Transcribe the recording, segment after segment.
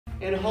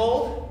and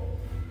hold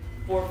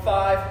for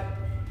 5,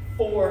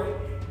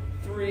 4,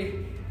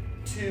 3,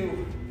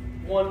 2,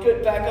 1.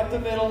 Good. Back up the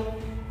middle.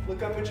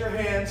 Look up at your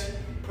hands.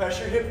 Press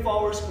your hip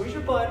forward. Squeeze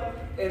your butt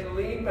and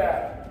lean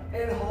back.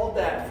 And hold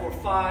that for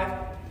 5,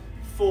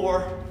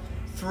 4,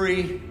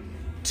 3,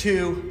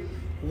 2,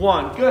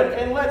 1. Good.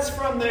 And let's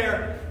from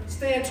there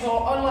stand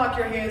tall. Unlock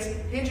your hands.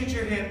 Hinge at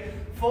your hip.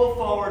 Fold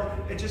forward.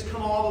 And just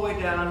come all the way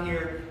down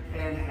here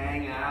and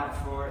hang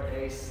out for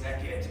a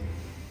second.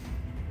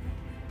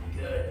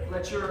 Good.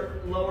 Let your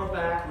lower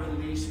back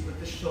release. Let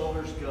the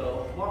shoulders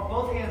go. Walk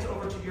both hands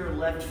over to your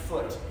left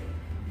foot.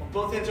 Walk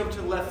both hands over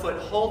to the left foot.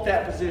 Hold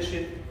that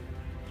position.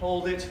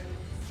 Hold it.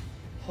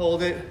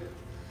 Hold it.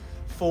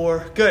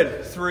 4.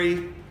 Good.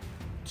 3,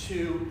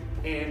 2,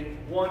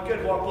 and 1.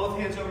 Good. Walk both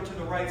hands over to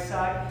the right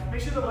side.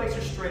 Make sure the legs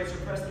are straight, so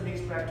press the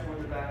knees back toward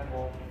the back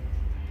wall.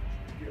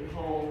 Good.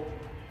 Hold.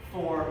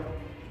 4,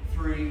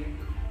 3,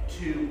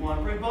 2,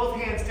 1. Bring both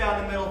hands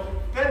down the middle.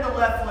 Bend the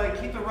left leg.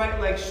 Keep the right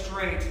leg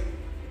straight.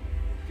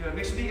 Good.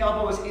 Make sure the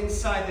elbow is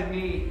inside the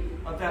knee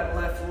of that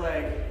left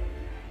leg.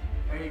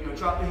 There you go.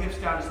 Drop the hips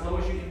down as low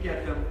as you can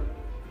get them.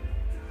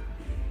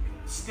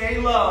 Stay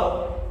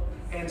low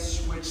and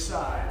switch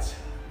sides.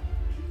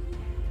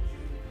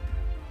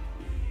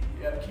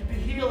 Yep. Keep the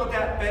heel of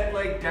that bent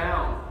leg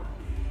down.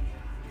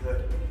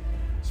 Good.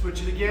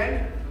 Switch it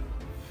again.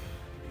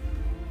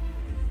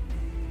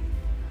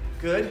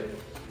 Good.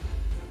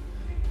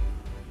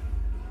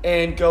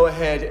 And go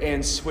ahead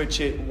and switch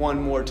it one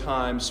more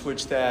time.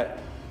 Switch that.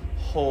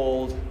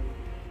 Hold.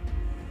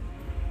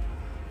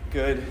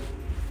 Good.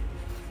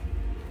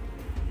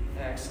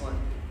 Excellent.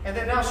 And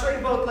then now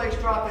straighten both legs,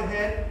 drop the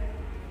head.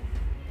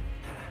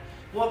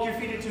 Walk your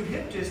feet into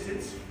hip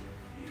distance.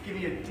 Give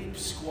me a deep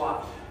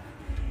squat.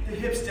 The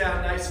hips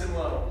down nice and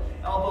low.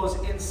 Elbows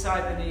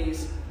inside the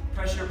knees.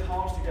 Press your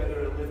palms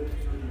together to lift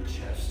through your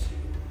chest.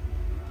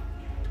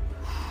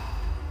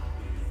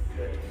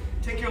 Good.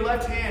 Take your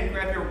left hand,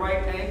 grab your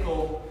right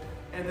ankle,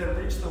 and then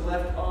reach the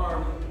left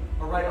arm,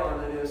 or right arm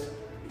that is,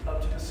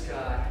 up to the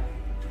sky.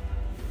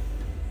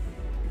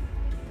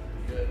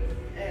 Good.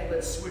 And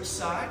let's switch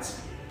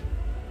sides.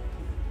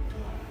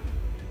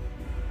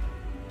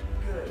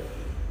 Good.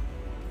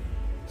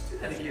 Let's do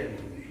that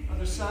again.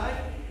 Other side.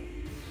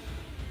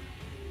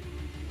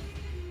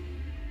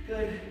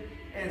 Good.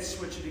 And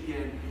switch it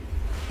again.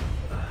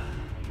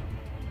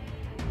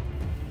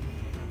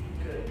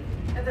 Good.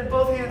 And then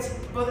both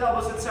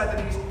elbows inside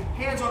the knees.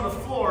 Hands on the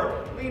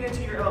floor. Lean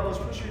into your elbows.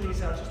 Push your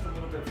knees out just a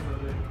little bit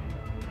further.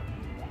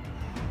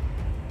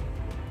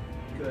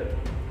 Good.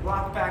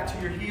 Rock back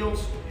to your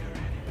heels.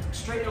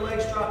 Straighten your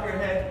legs, drop your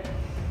head.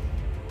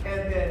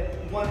 And then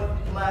one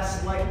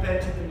last light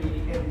bend to the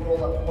knee and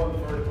roll up one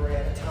vertebrae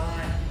at a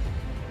time.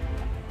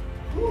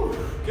 Whew.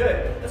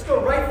 Good. Let's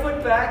go right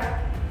foot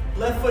back,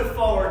 left foot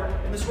forward.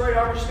 And this right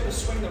arm, we're just going to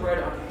swing the right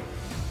arm.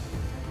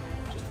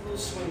 Just a little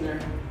swing there.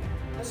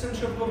 Let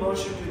centrifugal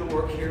motion do the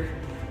work here.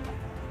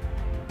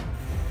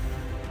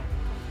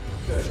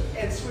 Good.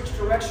 And switch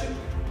direction.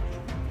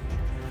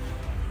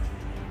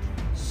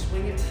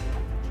 Swing it.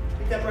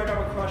 Take that right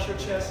arm across your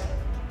chest.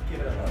 Give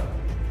it a hug.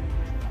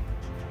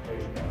 There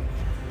you go.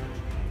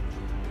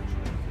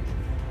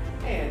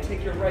 And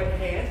take your right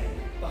hand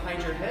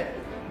behind your head.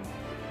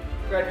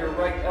 Grab your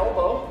right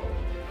elbow,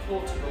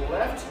 pull to the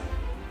left,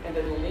 and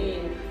then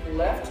lean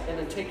left, and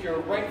then take your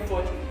right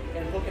foot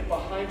and hook it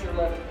behind your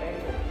left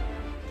ankle.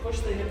 Push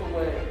the hip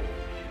away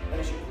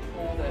as you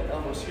pull that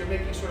elbow. So you're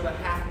making sort of a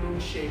half moon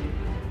shape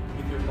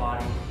with your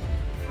body.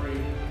 3,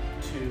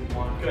 2,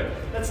 1. Good.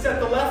 Let's step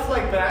the left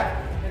leg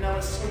back, and now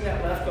let's swing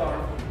that left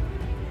arm.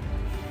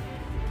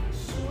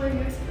 Swing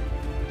it.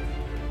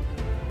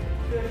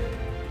 Good.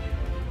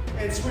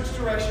 And switch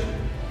direction.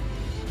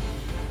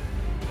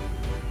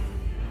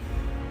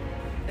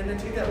 And then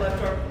take that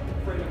left arm,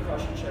 bring it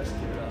across your chest,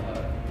 give it a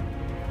hug.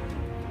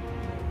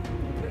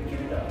 Get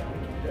it up,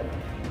 get it up.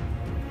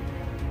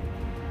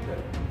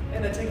 Good.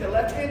 And then take the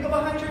left hand, go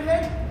behind your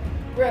head.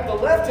 Grab the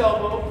left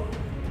elbow,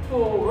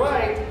 pull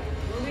right,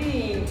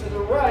 lean to the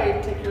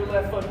right, take your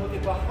left foot, hook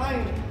it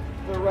behind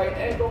the right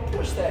ankle,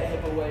 push that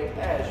hip away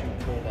as you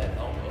pull that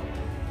elbow.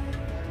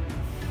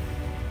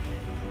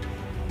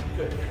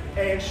 Good.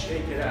 And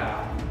shake it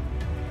out.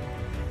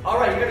 All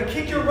right, you're gonna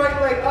kick your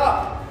right leg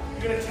up.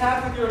 You're gonna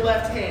tap with your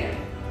left hand.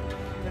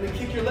 And then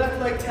kick your left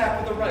leg,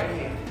 tap with the right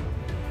hand.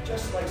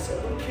 Just like so.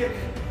 A little kick,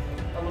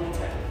 a little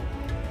tap.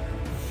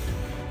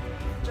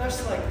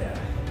 Just like that.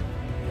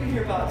 We're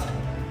here about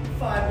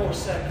 5 more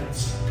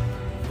seconds.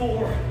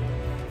 4,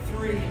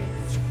 3,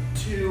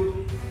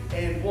 2,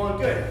 and 1.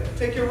 Good.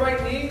 Take your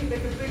right knee,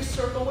 make a big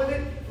circle with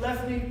it.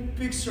 Left knee,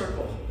 big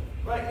circle.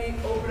 Right knee,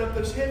 open up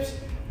those hips.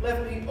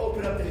 Left knee,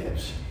 open up the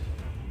hips.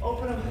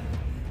 Open them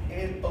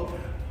and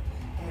open them.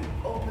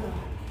 And open them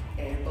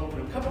and open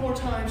them. A couple more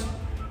times.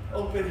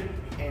 Open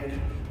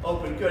and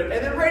open. Good.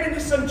 And then right into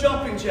some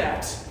jumping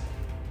jacks.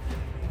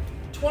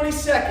 20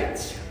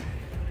 seconds.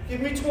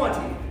 Give me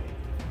 20.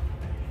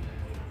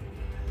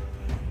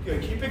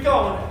 Good. Keep it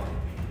going.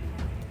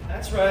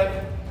 That's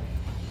right.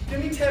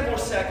 Give me 10 more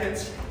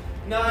seconds.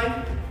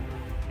 9,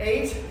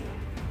 8,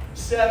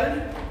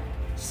 7,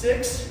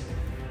 6,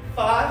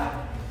 5,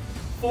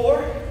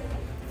 4,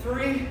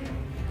 3,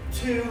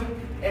 2,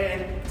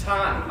 and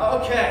time.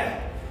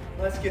 Okay,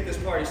 let's get this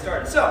party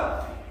started.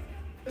 So,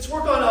 let's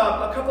work on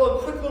a couple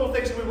of quick little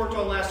things that we worked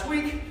on last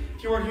week.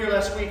 If you weren't here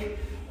last week,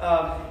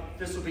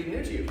 this will be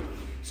new to you.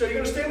 So you're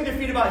going to stay with your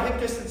feet about hip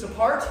distance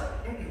apart.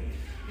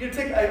 You're going to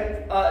take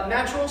a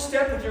natural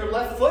step with your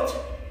left foot.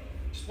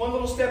 Just one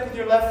little step with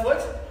your left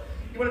foot.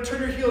 You want to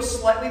turn your heels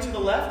slightly to the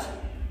left.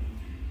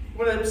 You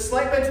want to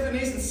slight bend to the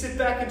knees and sit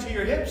back into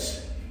your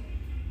hips.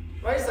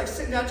 Right? It's like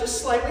sitting down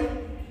just slightly.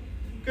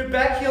 Good,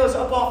 back heel is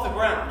up off the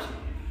ground.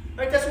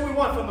 Right? That's what we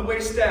want from the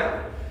waist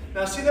down.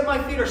 Now see that my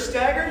feet are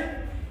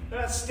staggered? They're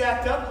not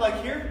stacked up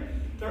like here.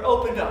 They're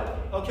opened up,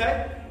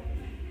 okay?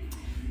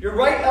 Your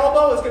right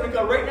elbow is going to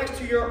go right next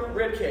to your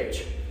rib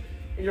cage.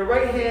 And your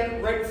right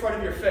hand right in front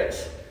of your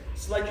face.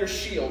 It's like your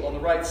shield on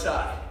the right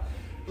side.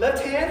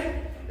 Left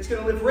hand is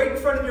going to live right in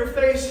front of your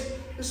face.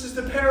 This is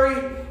the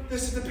parry.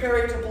 This is the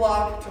parry to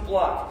block, to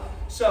block.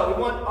 So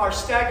we want our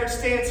staggered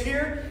stance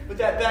here with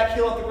that back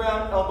heel off the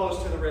ground,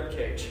 elbows to the rib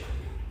cage.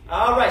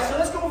 All right, so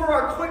let's go over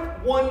our quick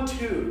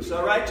 1-2s,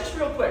 all right? Just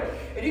real quick.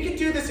 And you can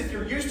do this if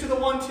you're used to the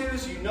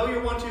 1-2s, you know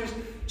your 1-2s.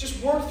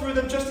 Just work through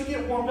them just to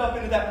get warmed up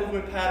into that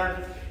movement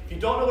pattern. If you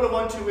don't know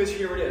what a 1-2 is,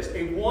 here it is.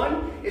 A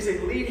 1 is a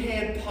lead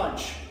hand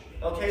punch,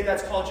 okay?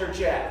 That's called your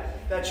jab.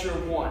 That's your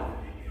 1.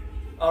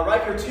 All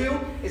right, your 2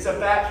 is a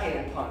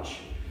backhand punch,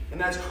 and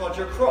that's called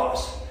your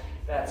cross.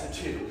 That's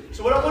a 2.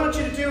 So what I wanted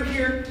you to do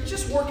here is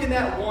just work in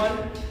that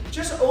 1,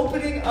 just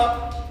opening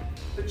up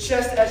the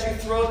chest as you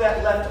throw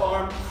that left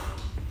arm.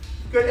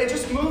 Good, and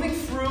just moving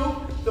through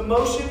the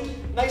motion,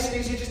 nice and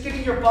easy, just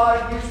getting your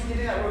body used to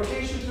getting that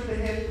rotation through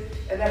the hip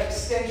and that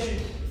extension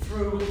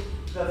through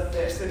the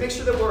fist. And make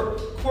sure that we're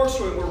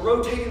corkscrewing, we're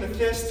rotating the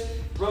fist,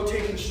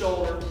 rotating the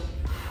shoulder.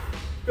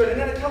 Good,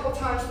 and then a couple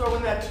times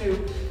throwing that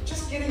 2,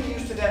 just getting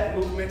used to that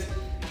movement,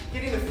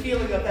 getting the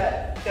feeling of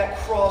that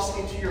cross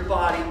into your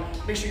body.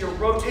 Make sure you're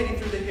rotating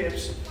through the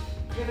hips,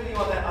 pivoting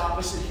on that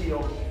opposite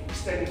heel,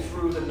 extending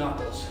through the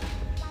knuckles.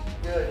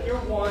 Good, your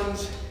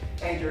 1s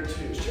and your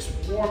 2s, just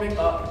warming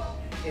up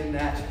in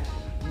that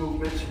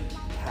movement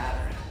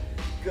pattern.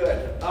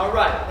 Good, all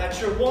right, that's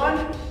your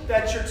 1,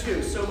 that's your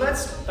 2. So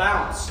let's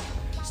bounce.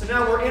 So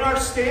now we're in our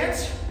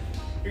stance.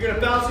 You're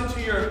gonna bounce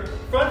into your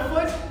front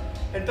foot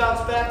and bounce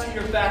back to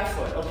your back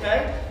foot,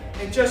 okay?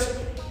 And just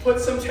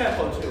put some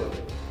tempo to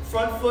it.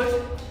 Front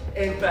foot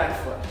and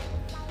back foot.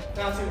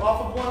 Bouncing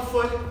off of one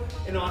foot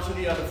and onto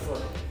the other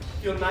foot.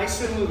 Feel nice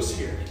and loose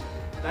here.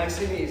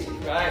 Nice and easy,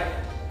 right?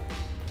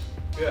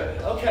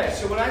 Good, okay,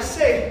 so when I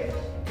say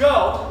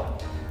go,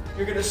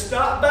 you're gonna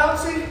stop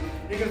bouncing,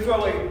 you're gonna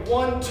throw a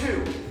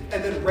 1-2,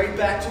 and then right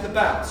back to the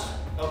bounce,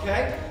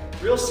 okay?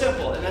 Real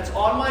simple, and that's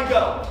on my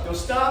go. You'll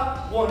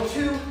stop,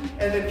 1-2,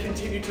 and then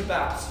continue to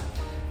bounce.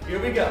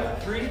 Here we go,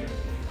 3,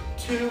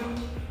 2,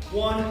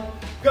 1,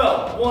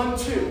 go.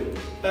 1-2,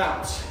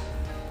 bounce.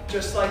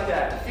 Just like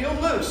that, feel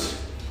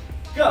loose.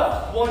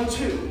 Go,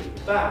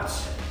 1-2,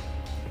 bounce.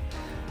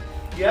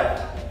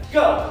 Yep,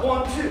 go,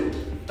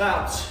 1-2,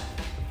 bounce.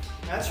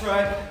 That's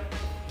right.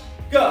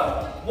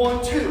 Go.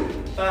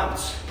 1-2.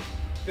 Bounce.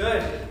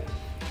 Good.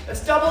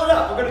 Let's double it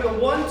up. We're going to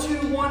go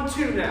 1-2,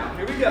 1-2 now.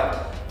 Here we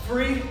go.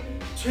 3,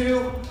 2,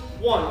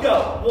 1.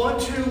 Go.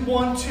 1-2,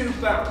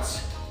 1-2.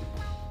 Bounce.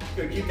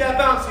 Good. Keep that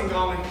bouncing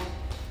going.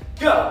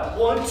 Go.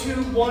 1-2,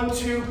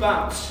 1-2.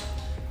 Bounce.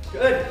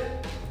 Good.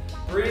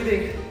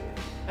 Breathing.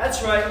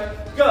 That's right.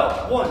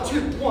 Go.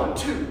 1-2,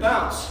 1-2.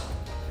 Bounce.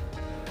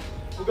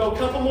 We'll go a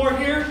couple more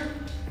here.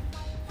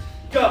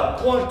 Go,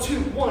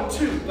 1-2,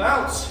 1-2,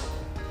 bounce.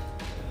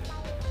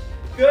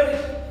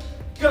 Good.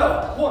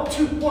 Go,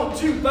 1-2,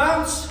 1-2,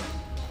 bounce.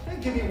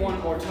 And give me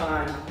one more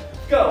time.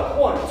 Go,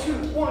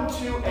 1-2,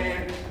 1-2,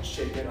 and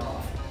shake it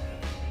off.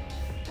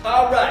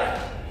 All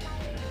right.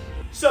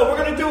 So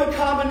we're gonna do a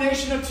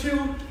combination of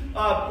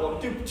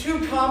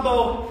two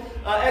combo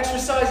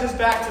exercises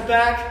back to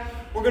back.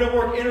 We're gonna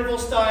work interval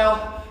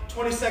style,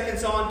 20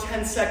 seconds on,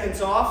 10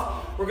 seconds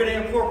off. We're gonna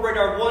incorporate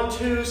our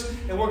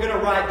 1-2s, and we're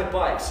gonna ride the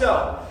bike.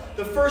 So,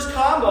 the first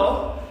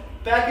combo,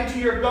 back into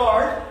your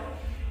guard.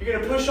 You're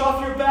gonna push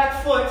off your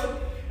back foot,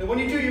 and when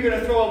you do, you're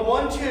gonna throw a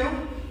 1-2.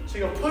 So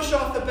you'll push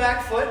off the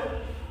back foot,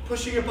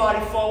 pushing your body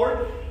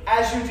forward.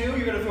 As you do,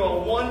 you're gonna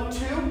throw a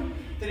 1-2,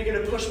 then you're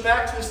gonna push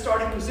back to the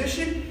starting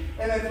position,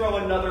 and then throw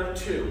another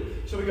 2.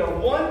 So we go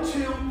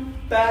 1-2,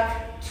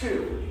 back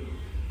 2.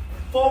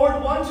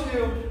 Forward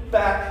 1-2,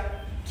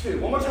 back 2.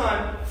 One more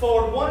time,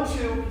 forward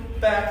 1-2,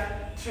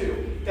 back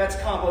 2. That's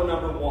combo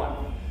number 1.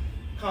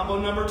 Combo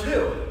number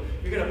 2.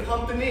 You're gonna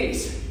pump the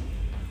knees,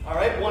 all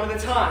right, one at a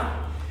time.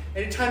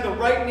 Anytime the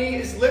right knee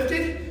is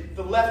lifted,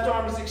 the left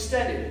arm is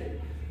extended.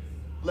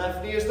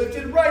 Left knee is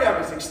lifted, right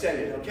arm is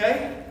extended,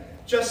 okay?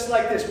 Just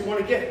like this, we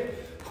wanna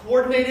get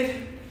coordinated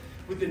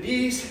with the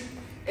knees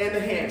and the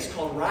hands,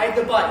 called ride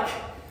the bike.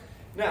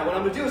 Now, what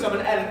I'm gonna do is I'm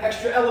gonna add an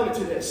extra element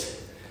to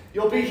this.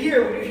 You'll be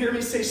here, when you hear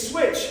me say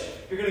switch,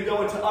 you're gonna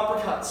go into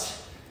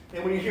uppercuts.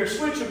 And when you hear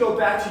switch, you'll go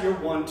back to your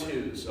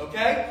 1-2s,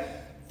 okay?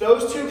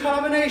 Those two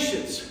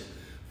combinations,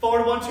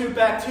 Forward 1, 2,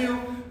 back 2.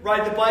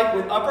 Ride the bike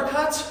with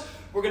uppercuts.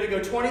 We're going to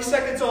go 20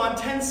 seconds on,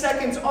 10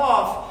 seconds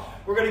off.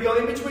 We're going to go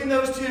in between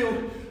those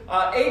two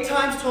 8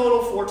 times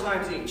total, 4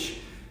 times each.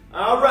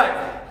 All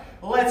right,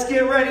 let's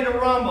get ready to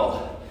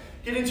rumble.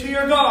 Get into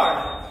your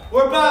guard.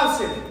 We're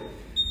bouncing.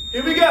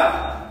 Here we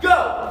go.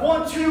 Go.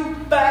 1, 2,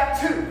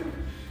 back 2.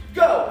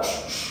 Go.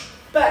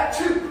 Back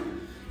 2.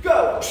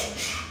 Go.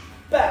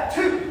 Back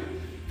 2.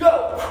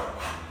 Go.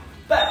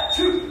 Back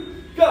 2.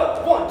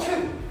 Go. 1,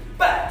 2.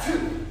 Back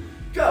 2.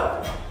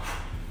 Go.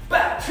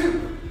 Back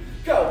 2.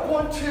 Go.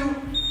 1, 2.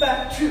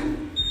 Back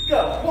 2.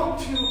 Go. 1,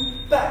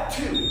 2. Back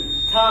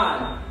 2.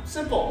 Time.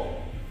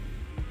 Simple.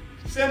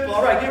 Simple.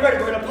 All right, get ready.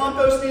 We're going to pump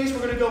those knees. We're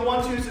going to go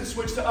 1, 2s and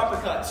switch to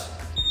uppercuts.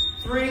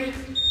 3,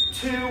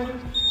 2,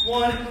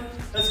 1.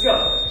 Let's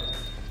go.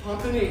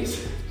 Pump the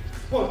knees.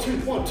 1, 2,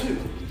 1, 2.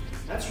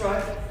 That's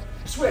right.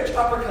 Switch,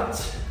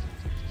 uppercuts.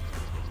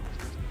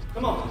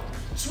 Come on.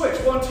 Switch,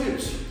 1,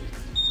 2s.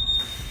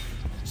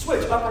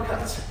 Switch,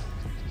 uppercuts.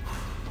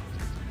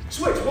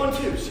 Switch, 1,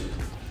 2s.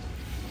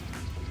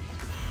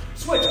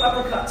 Switch,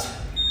 uppercuts.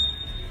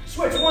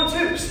 Switch, 1,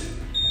 2s.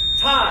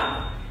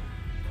 Time.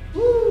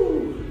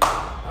 Woo.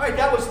 All right,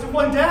 that was the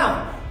 1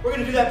 down. We're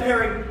going to do that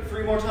pairing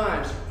 3 more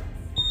times.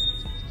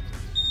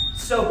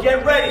 So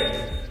get ready.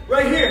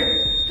 Right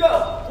here.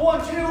 Go.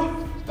 1,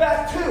 2,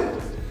 back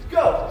 2.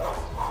 Go.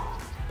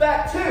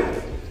 Back 2.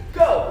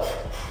 Go.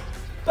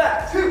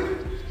 Back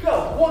 2.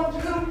 Go.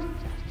 1,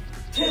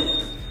 2, 2.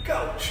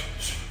 Go.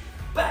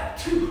 Back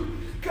 2.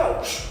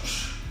 Go.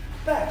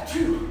 Back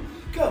 2.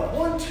 Go.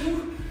 1,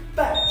 2,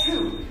 back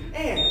 2.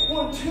 And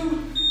 1,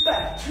 2,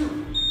 back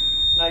 2.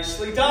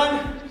 Nicely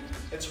done.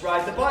 Let's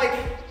ride the bike.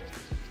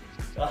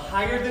 The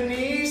higher the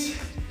knees,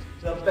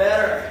 the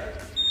better.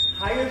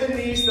 Higher the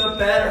knees, the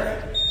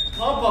better.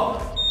 Pump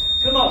up.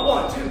 Come on.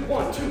 1, 2,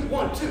 1, 2,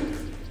 1, 2.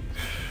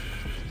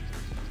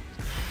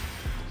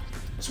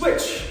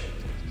 Switch.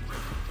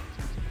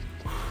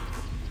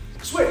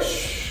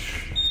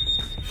 Switch.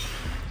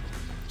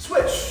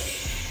 Switch.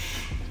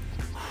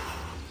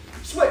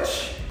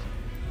 Switch.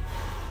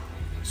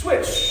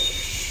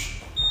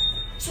 Switch.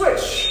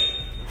 Switch.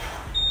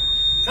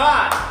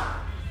 Time.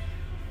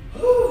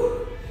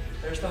 Whew.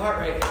 There's the heart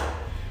rate.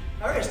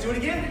 All right, let's do it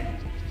again.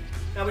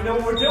 Now we know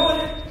what we're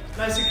doing.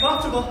 Nice and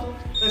comfortable.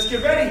 Let's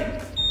get ready.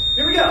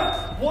 Here we go.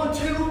 1,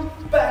 2,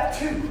 back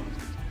 2.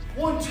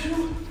 1,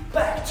 2,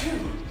 back 2.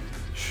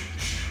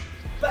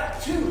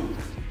 Back 2.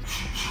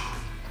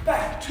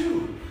 Back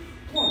 2.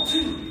 1,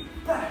 2,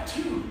 back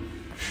 2.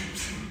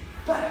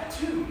 Back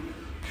 2.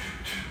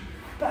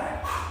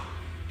 Back.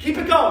 Keep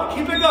it going.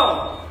 Keep it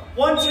going.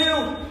 1,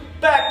 2,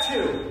 back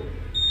 2.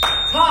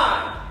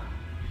 Time.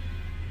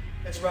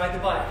 Let's ride the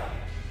bike.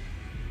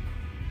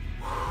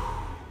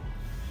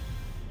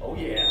 Oh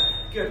yeah.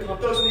 Good.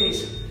 Pump those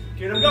knees.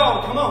 Get them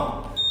going. Come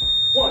on.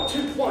 1,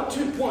 2, 1,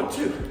 2, 1,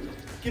 2.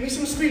 Give me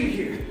some speed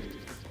here.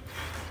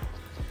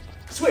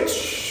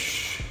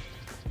 Switch.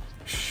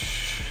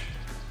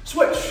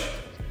 Switch.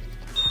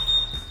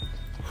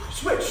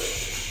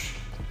 Switch.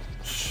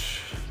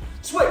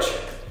 Switch.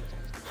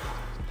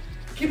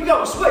 Keep it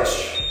going.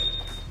 Switch.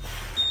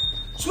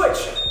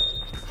 Switch.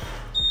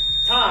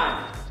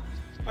 Time.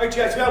 All right,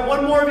 you guys, we got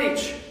 1 more of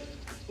each.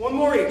 1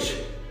 more each.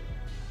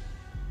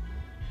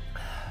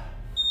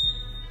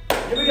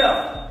 Here we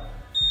go.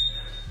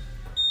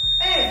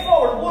 And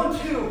forward, 1,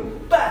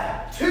 2,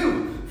 back,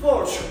 2,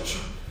 forward,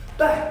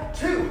 back,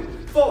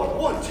 2, forward,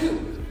 1,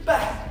 2,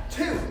 back,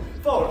 2,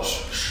 forward,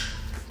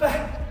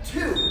 back,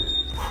 2,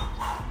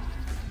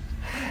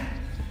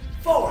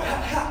 forward,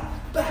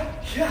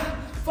 back,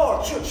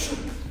 forward,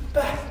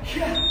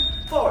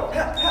 back, forward,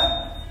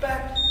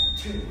 back,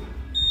 2.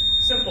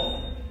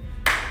 Simple,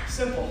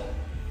 simple.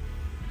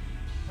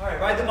 All right,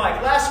 ride the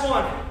bike. Last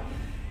one.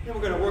 Then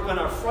we're going to work on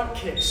our front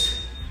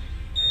kicks.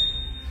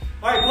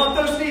 All right, pump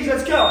those knees.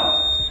 Let's go.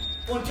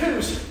 1,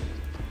 2s.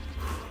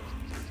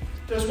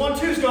 There's 1,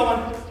 2s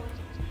going.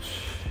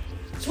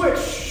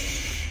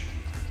 Switch.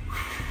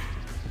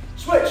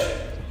 Switch.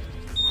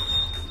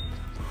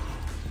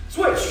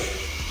 Switch.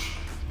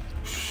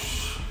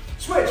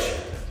 Switch.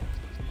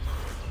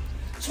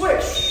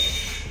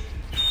 Switch.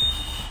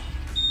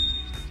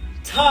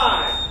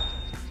 Time.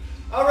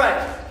 All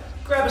right,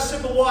 grab a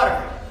sip of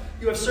water.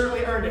 You have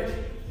certainly earned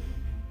it.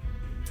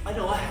 I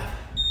know I have.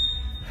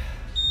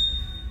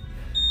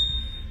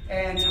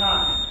 And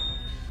time.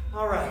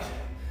 All right,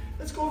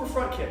 let's go over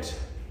front kicks.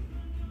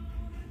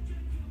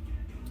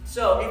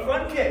 So a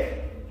front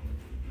kick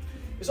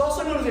is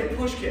also known as a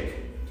push kick.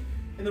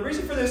 And the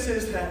reason for this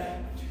is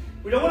that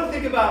we don't want to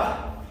think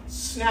about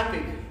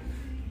snapping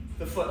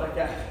the foot like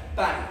that,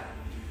 bang.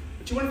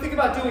 What you want to think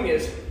about doing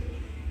is,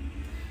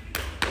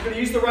 you're going to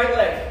use the right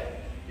leg.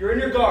 You're in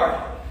your guard.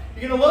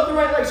 You're going to load the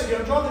right leg, so you're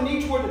going to draw the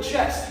knee toward the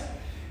chest.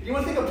 And you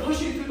want to think of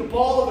pushing through the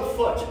ball of the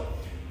foot,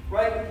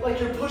 right? Like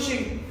you're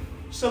pushing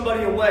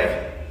somebody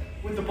away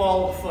with the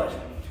ball of the foot.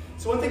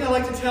 So one thing I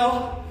like to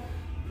tell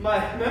my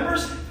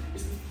members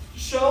is to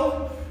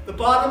show the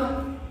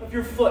bottom of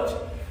your foot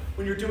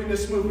when you're doing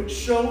this movement.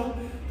 Show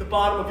the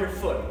bottom of your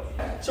foot.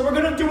 So we're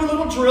gonna do a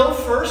little drill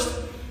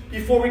first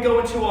before we go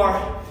into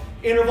our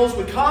intervals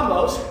with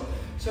combos.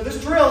 So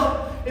this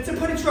drill, it's a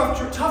pretty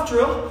tough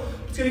drill.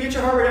 It's gonna get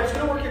your heart rate up. It's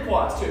gonna work your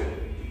quads too.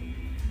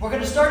 We're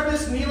gonna start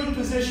this kneeling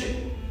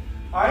position.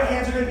 All right,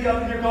 hands are gonna be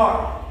up in your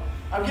guard.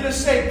 I'm gonna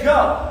say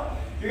go.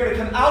 You're gonna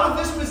come out of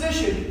this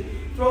position,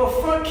 throw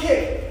a front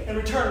kick, and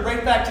return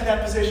right back to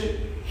that position.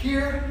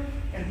 Here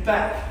and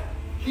back,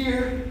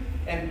 here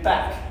and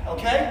back,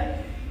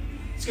 okay?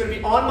 It's gonna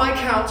be on my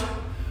count.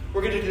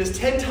 We're gonna do this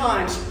 10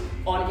 times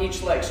on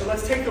each leg. So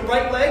let's take the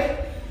right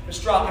leg, let's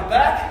drop it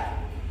back,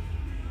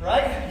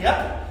 right?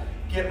 Yep,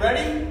 get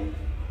ready,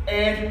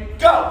 and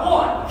go.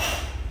 1,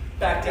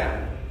 back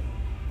down.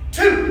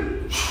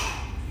 2,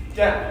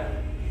 down.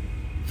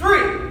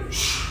 3,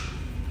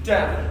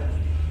 down.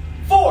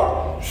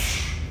 4,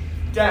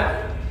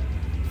 down.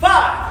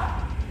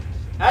 5,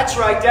 that's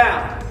right,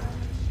 down.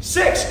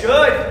 6,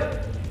 good,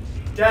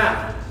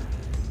 down.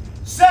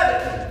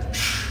 7,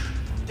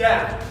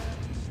 down.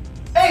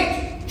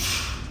 8,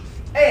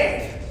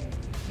 and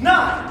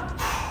 9,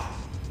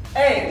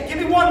 and give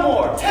me one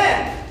more.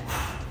 10,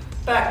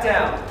 back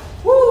down.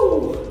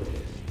 Woo!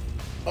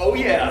 Oh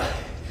yeah.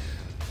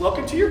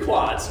 Welcome to your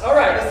quads. All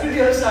right, let's do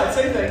the other side.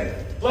 Same thing.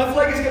 Left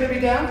leg is going to be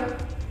down.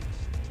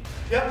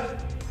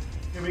 Yep.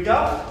 Here we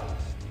go.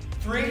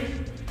 3,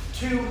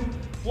 2,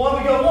 1.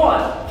 We go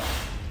 1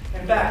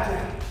 and back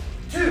down.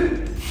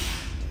 2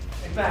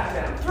 and back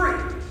down.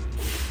 3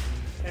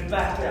 and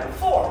back down.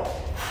 4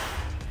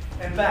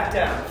 and back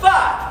down.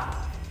 5,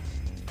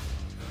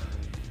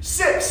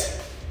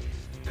 6.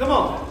 Come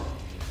on.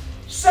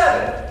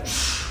 7.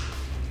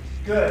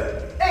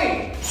 Good.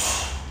 8.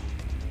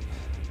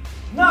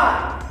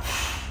 9.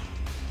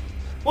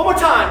 One more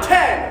time.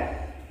 10.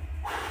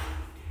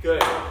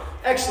 Good.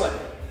 Excellent.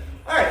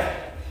 All right.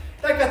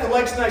 That got the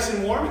legs nice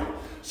and warm.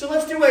 So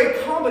let's do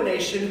a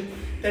combination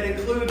that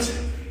includes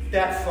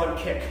that front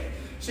kick.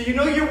 So you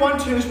know your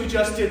 1-2s, we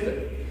just did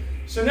them.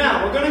 So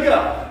now we're gonna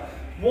go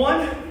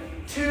 1,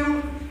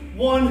 2,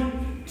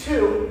 1,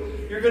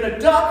 2. You're gonna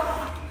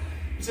duck.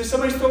 As if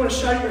somebody's throwing a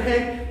shot at your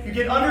head, you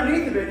get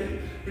underneath of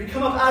it. When you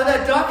come up out of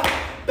that duck,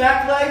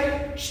 back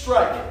leg,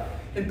 strike.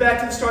 And back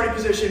to the starting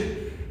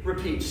position,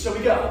 repeat. So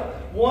we go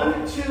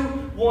 1, 2,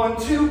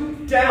 1,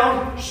 2,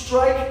 down,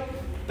 strike,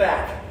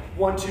 back.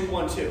 1, 2,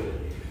 1, 2.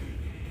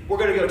 We're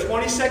gonna go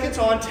 20 seconds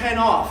on, 10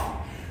 off.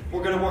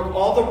 We're gonna work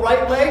all the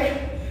right leg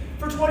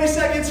for 20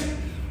 seconds,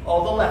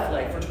 all the left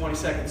leg for 20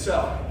 seconds.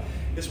 So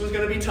this one's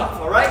gonna be tough,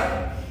 all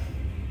right?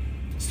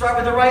 Start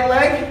with the right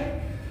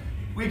leg.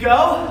 We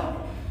go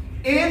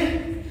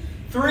in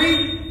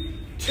 3,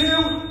 2,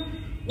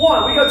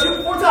 1. We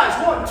go 4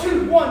 times. 1,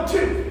 2, 1,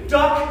 2.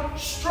 Duck,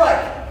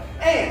 strike.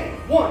 And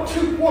 1,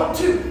 2, 1,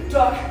 2.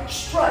 Duck,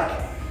 strike.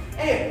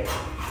 And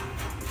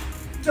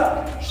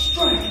duck,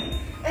 strike.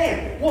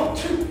 And 1,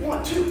 2,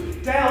 1, 2.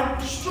 Down,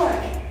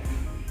 strike.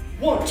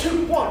 1,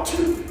 2, 1,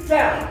 2.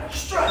 Down,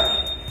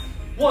 strike.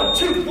 1,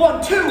 2,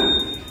 1,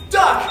 2.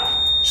 Duck,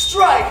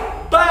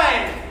 strike.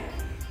 Bang.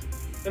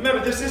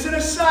 Remember, this isn't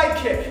a side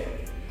kick.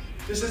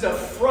 This is a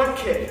front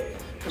kick.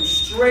 Come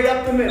straight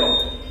up the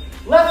middle.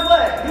 Left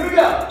leg, here we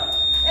go.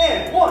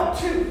 And 1,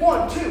 2,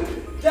 1,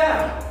 2.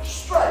 Down,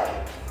 strike.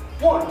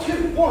 1, 2,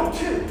 1,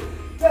 2.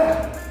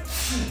 Down.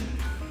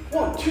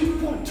 1, 2,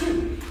 1,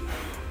 2.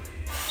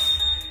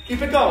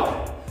 Keep it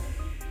going.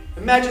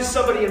 Imagine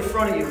somebody in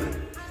front of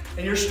you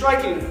and you're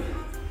striking them.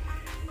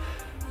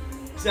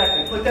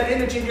 Exactly. Put that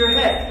image in your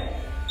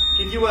head.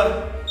 Give you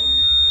an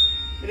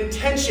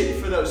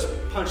intention for those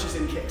punches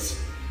and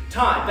kicks.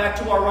 Time. Back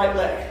to our right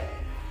leg.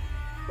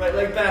 Right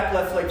leg back,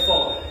 left leg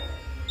forward.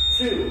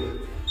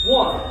 2,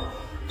 1,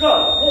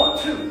 go. 1,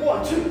 2,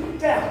 1, 2,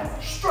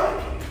 down,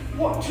 strike.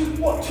 1, 2,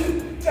 1,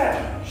 2,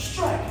 down,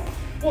 strike.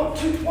 1,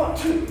 2, 1,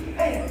 2,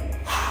 and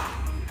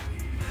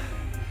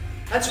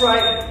that's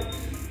right.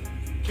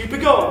 Keep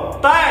it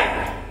going.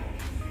 Bang!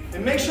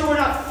 And make sure we're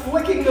not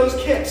flicking those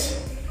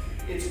kicks.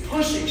 It's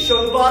pushing.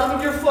 Show the bottom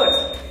of your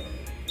foot.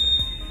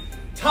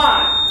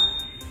 Time.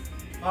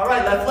 All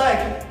right, left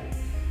leg.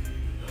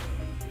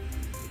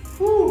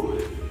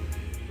 Whew.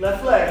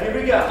 Left leg,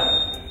 here we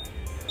go.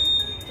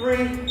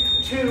 3,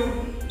 2,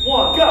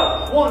 1,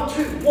 go. 1,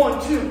 2,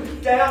 1,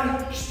 2,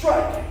 down,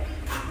 strike.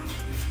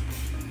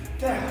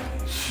 Down.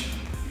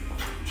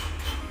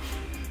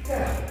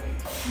 Down.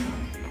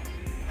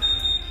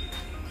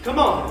 Come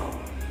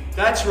on.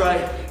 That's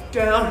right.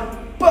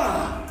 Down.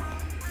 Bah.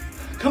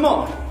 Come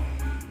on.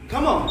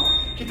 Come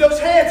on. Keep those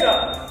hands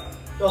up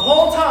the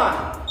whole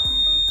time.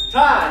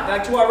 Time.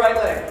 Back to our right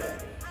leg.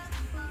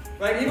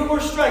 Right, even we're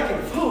striking.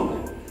 Boom.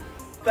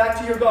 Back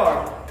to your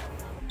guard.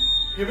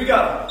 Here we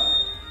go.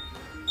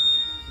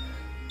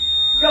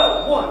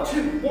 Go. 1,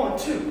 2, 1,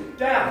 2.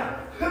 Down.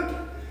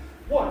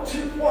 1, 2,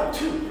 1,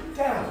 2.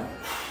 Down.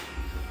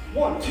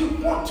 1, 2,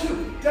 1,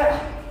 2.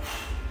 Down.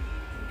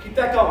 Keep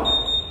that going.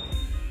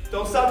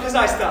 Don't stop because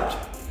I stopped.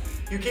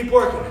 You keep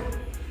working.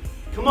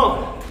 Come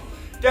on.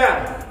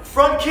 Down.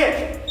 Front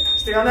kick.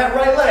 Stay on that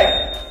right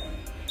leg.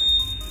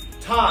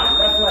 Time.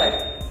 Left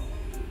leg.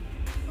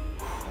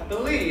 I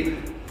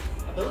believe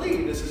I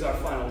believe this is our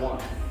final one.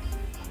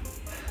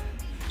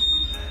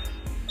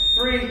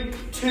 3,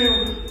 2,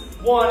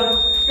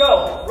 1,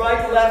 go.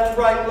 Right,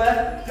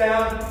 left,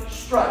 down,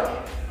 strike.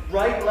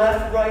 Right,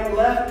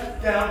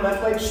 left, down,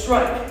 left leg,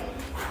 strike.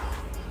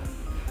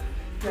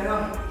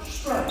 Down,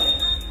 strike.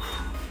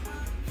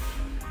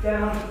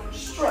 Down,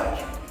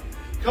 strike.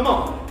 Come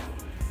on.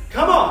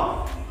 Come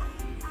on.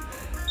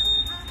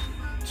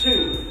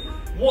 2,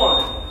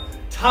 1,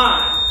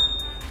 time.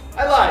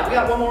 I lied, we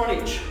got one more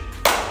on each.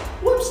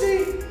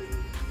 Whoopsie.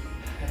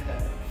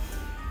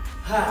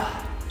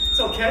 It's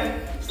okay,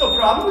 it's no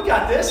problem, we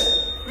got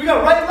this. We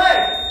go right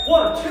leg.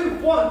 1, 2,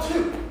 1,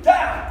 2,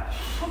 down.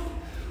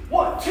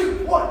 1,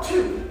 2, 1,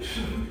 2.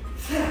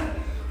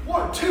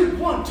 1, 2,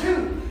 1,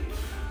 2.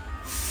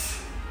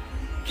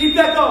 Keep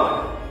that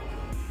going.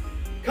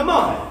 Come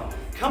on,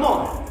 come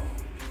on.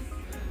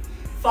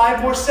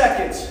 5 more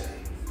seconds.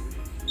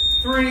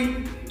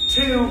 3,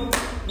 2,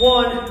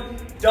 1,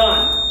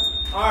 done.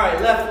 All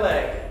right, left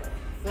leg.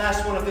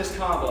 Last one of this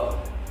combo.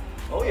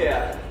 Oh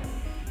yeah.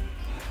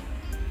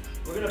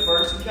 We're gonna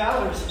burn some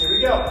calories. Here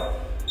we go.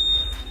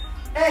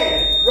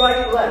 And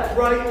right,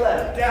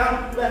 left,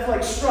 down, left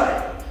leg,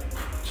 strike.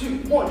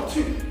 2, 1,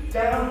 2,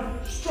 down,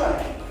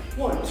 strike.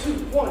 1, 2,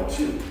 1,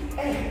 2,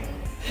 and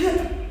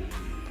hip.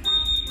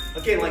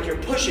 Again, like you're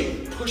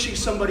pushing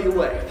somebody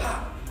away.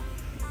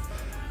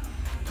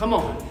 Come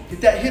on, get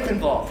that hip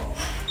involved.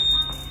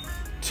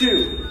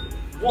 2,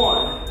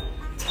 1,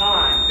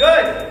 time.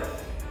 Good.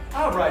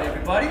 All right,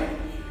 everybody.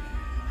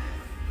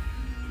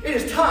 It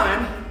is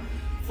time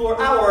for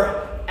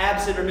our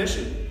abs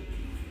intermission.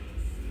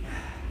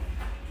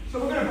 So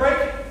we're gonna break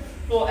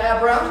a little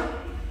ab round.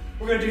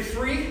 We're gonna do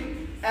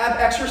 3 ab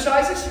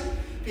exercises.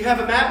 If you have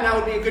a mat, now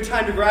would be a good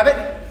time to grab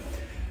it.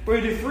 We're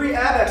gonna do 3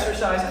 ab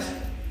exercises.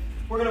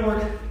 We're gonna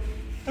work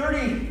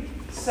 30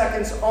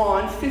 seconds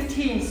on,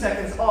 15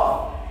 seconds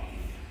off.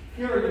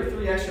 Here are your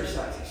 3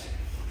 exercises.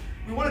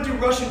 We wanna do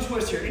Russian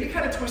twist here. Any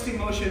kind of twisting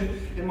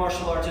motion in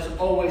martial arts is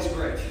always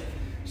great.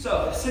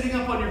 So, sitting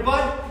up on your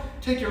butt,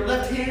 take your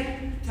left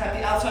hand, tap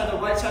the outside of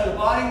the right side of the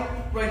body,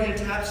 right hand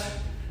taps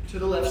to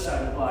the left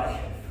side of the body.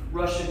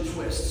 Russian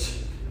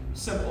twists,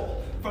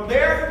 simple. From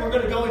there, we're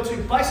gonna go into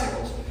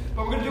bicycles,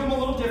 but we're gonna do them a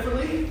little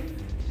differently.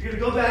 You're gonna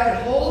go back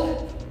and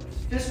hold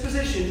this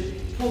position,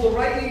 pull the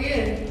right knee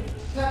in,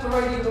 tap the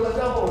right knee to the left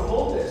elbow and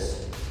hold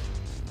this.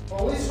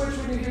 Only switch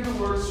when you hear the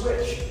word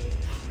switch,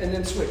 and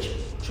then switch.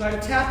 Try to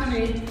tap the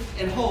knee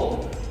and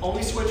hold.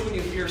 Only switch when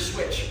you hear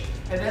switch.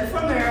 And then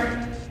from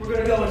there, we're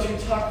gonna go into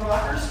tuck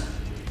rockers.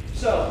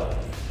 So,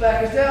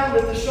 back is down,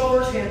 lift the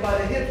shoulders, hand by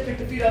the hip, pick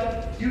the feet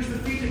up, use the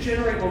feet to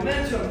generate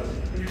momentum,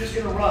 and you're just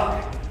gonna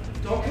rock.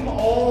 Don't come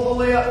all the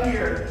way up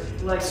here,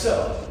 like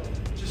so.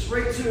 Just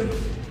right to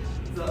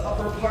the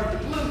upper part of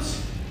the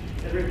glutes,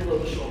 and right below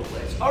the shoulder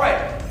blades. All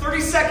right,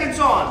 30 seconds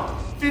on,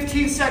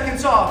 15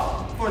 seconds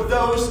off for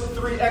those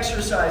 3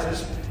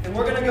 exercises. And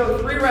we're gonna go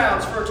 3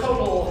 rounds for a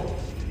total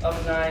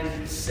of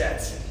 9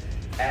 sets.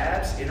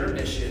 Abs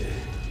intermission.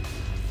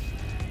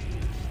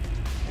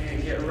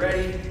 And get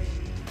ready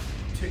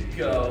to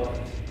go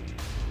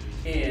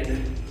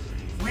in.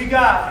 We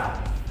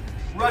got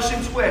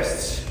Russian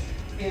twists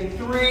in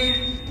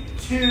 3,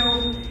 2,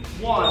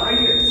 1. Right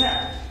here,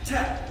 tap,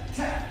 tap,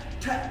 tap,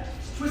 tap.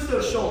 Twist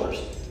those shoulders.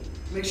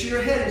 Make sure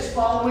your head is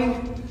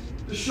following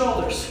the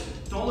shoulders.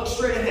 Don't look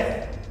straight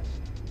ahead.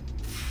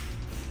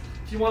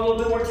 If you want a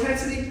little bit more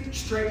intensity,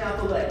 straighten out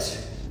the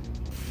legs.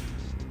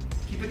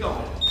 Keep it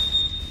going.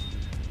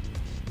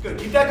 Good,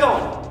 keep that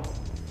going.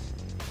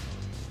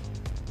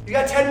 You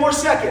got 10 more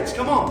seconds,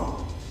 come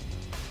on.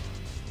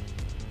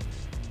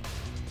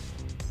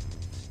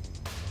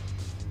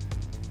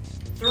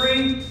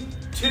 3,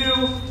 2,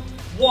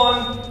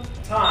 1,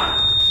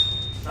 time.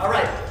 All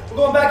right, we're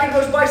going back into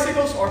those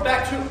bicycles, or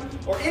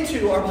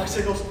into our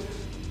bicycles.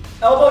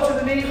 Elbow to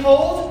the knee,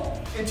 hold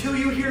until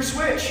you hear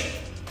switch.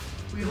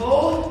 We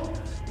hold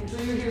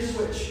until you hear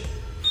switch,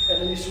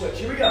 and then you switch.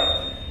 Here we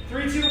go.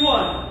 3, 2,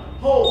 1,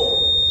 hold.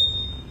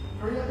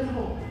 Hurry up and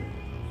hold.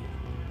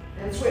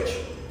 And switch.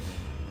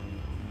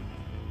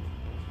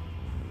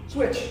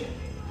 Switch.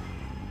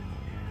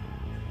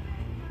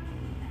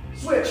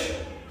 Switch.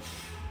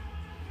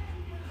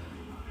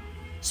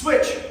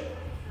 Switch.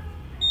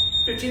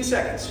 15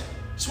 seconds.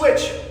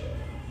 Switch.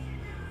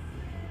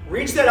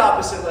 Reach that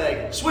opposite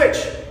leg.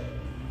 Switch.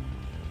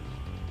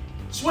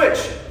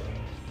 Switch.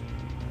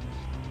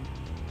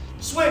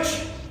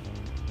 Switch.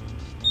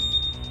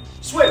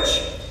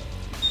 Switch.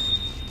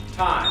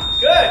 Time.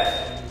 Good.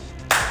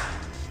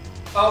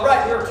 All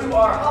right, we're to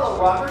our hollow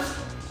rockers.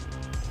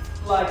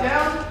 Lie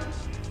down.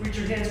 Reach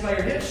your hands by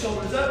your hips,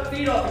 shoulders up,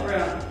 feet off the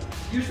ground.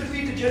 Use the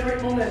feet to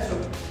generate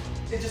momentum.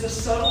 It's just a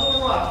subtle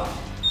little rock.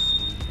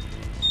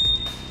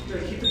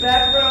 Good. Keep the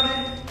back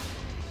grounded.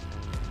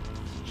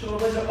 Shoulder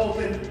blades are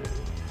open.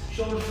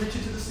 Shoulders reach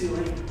into the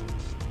ceiling.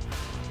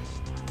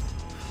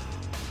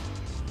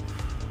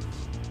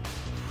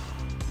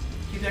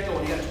 Keep that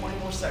going. You got 20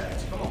 more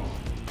seconds. Come on.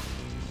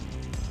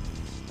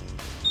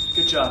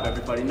 Good job,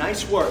 everybody.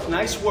 Nice work.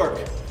 Nice work.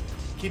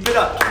 Keep it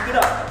up. Keep it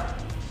up.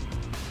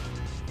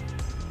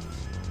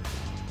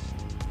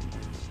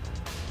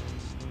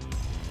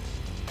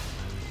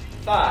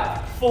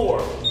 5, 4,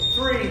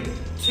 3,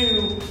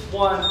 2,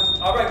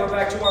 1. All right, we're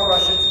back to our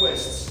Russian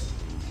twists.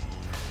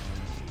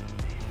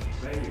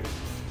 Right here.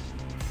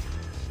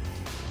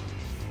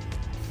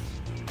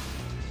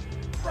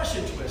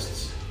 Russian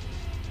twists.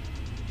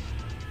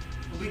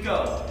 Here we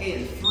go.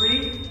 In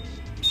 3,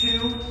 2,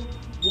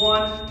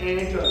 1,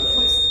 and go.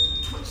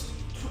 Twist, twist,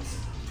 twist,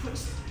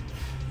 twist.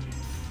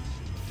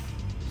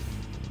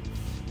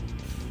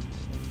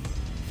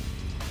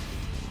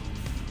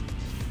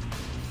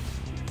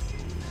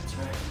 That's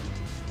right.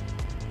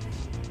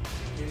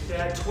 Get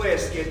that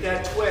twist, get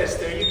that twist.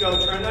 There you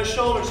go. Turn those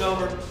shoulders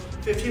over.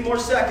 15 more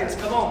seconds.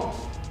 Come on.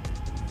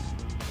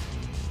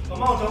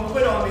 Come on, don't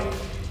quit on me.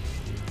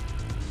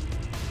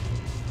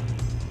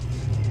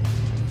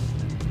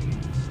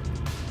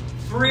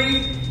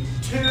 3,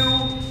 2,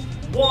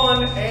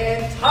 1,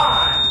 and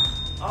time.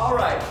 All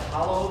right,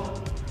 hollow.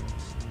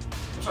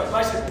 I'm sorry,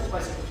 bicycles,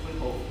 twin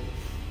hold.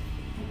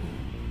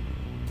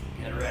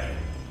 Get ready.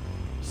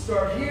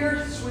 Start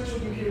here, switch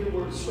when you hear the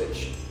word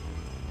switch.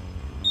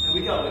 And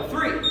we go in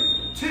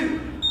 3, 2,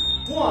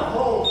 1,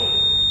 hold.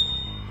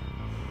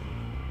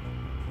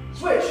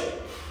 Switch.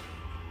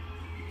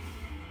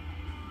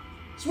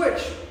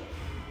 Switch.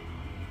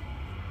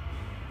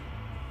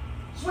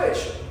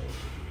 Switch.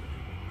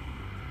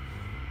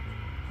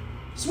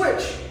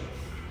 Switch.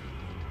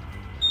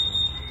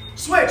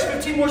 Switch.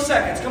 15 more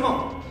seconds. Come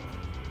on.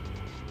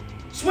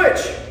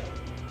 Switch.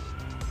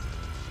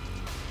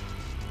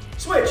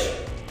 Switch.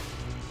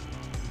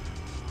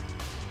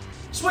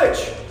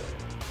 Switch.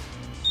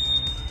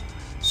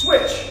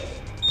 Switch.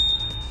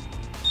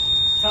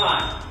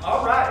 Time.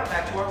 All right.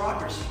 Back to our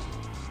rockers.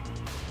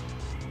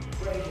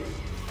 Right here.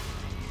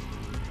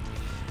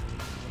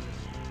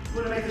 You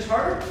want to make this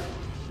harder?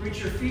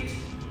 Reach your feet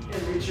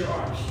and reach your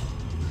arms.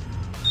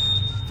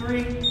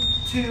 3,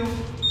 2,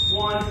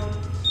 1,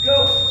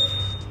 go.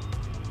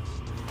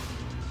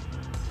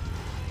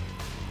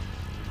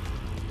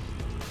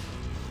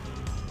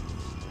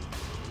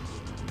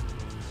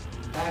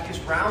 Back is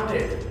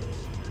rounded.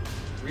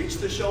 Reach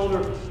the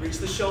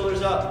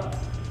shoulders up.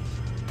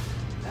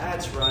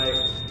 That's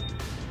right.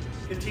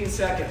 15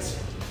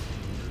 seconds.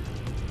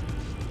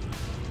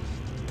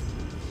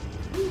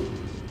 Woo.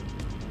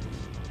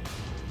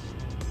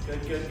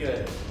 Good, good,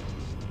 good.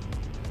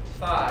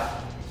 5,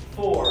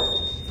 4,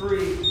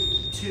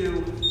 3,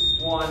 2,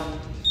 1,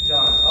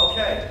 done.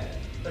 Okay,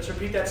 let's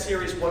repeat that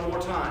series one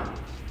more time.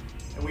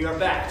 And we are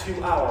back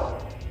to our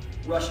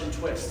Russian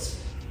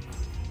twists.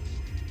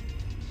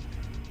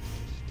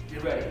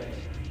 Get ready.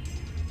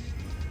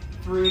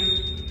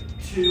 3,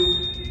 2,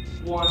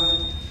 1,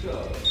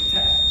 go.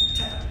 Tap,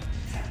 tap,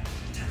 tap,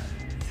 tap,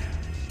 tap,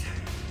 tap.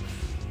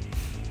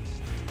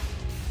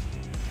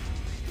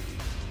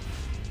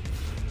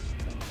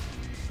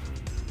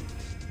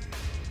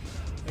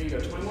 There you go,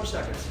 20 more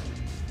seconds.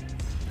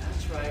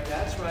 That's right,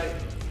 that's right.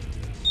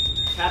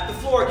 Tap the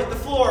floor, get the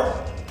floor.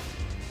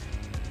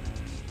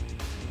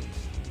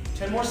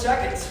 10 more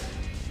seconds.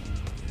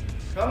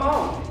 Come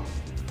on.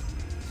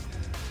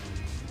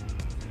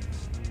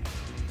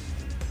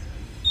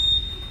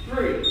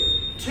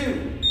 3, 2,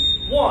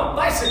 1,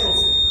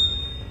 bicycles.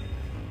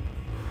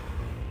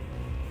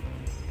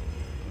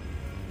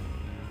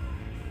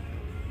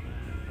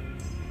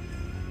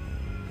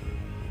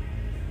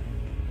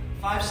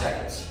 Five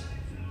seconds.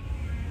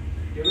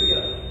 Here we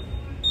go.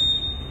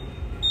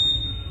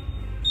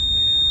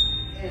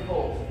 And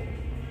hold.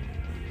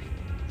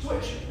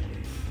 Switch.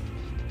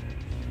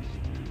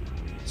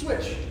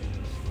 Switch.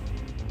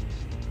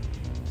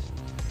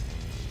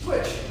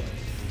 Switch.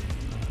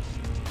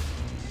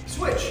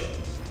 Switch.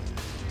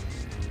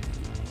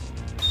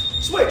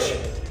 Switch.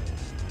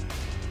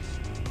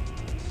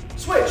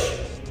 Switch.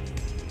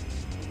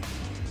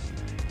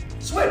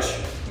 Switch.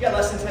 You got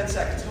less than 10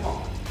 seconds. Come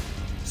on.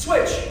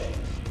 Switch.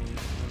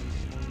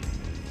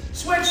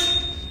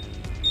 Switch.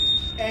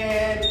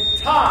 And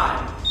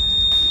time.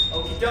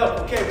 Okie doke.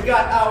 Okay, we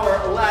got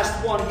our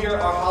last one here,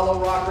 our hollow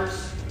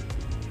rockers,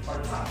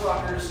 our top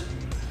rockers.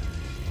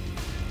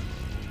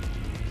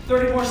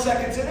 30 more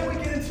seconds, and then we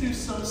get into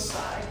some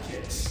side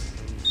kicks.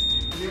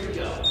 Here we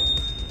go.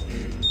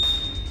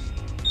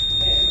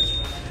 And let's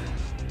run that out.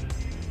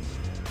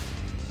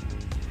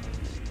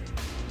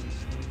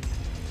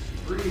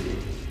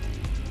 Breathing.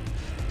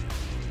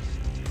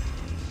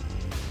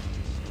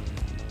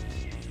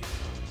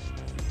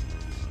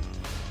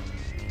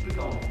 Keep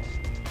going.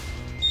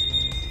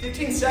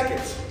 15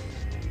 seconds.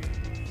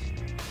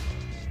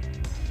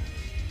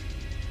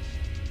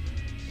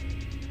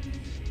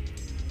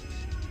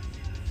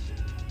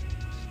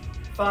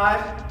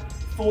 Five,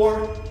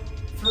 4,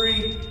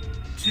 3,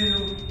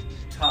 2,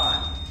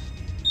 time.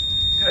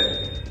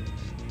 Good.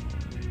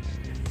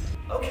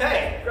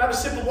 Okay, grab a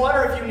sip of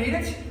water if you need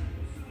it.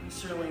 I'm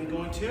certainly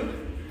going to.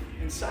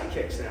 And side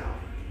kicks now.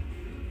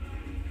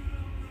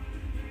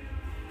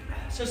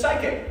 So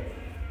side kick,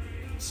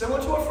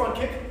 similar to a front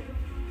kick.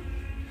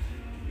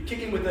 You're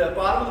kicking with the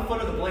bottom of the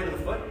foot or the blade of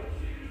the foot.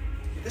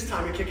 This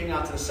time you're kicking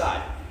out to the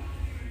side.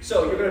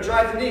 So you're going to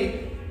drive the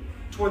knee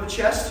toward the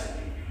chest,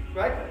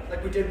 right?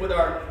 like we did with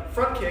our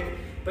front kick,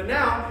 but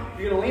now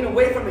you're gonna lean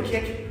away from the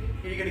kick,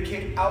 and you're gonna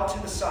kick out to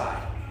the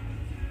side,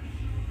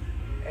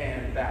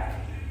 and back.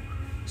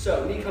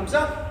 So knee comes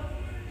up,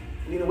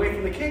 lean away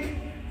from the kick,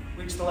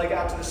 reach the leg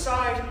out to the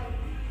side,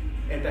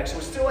 and back. So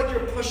it's still like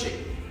you're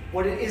pushing.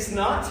 What it is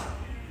not,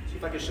 see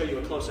if I can show you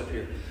a close-up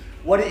here.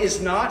 What it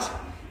is not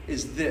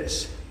is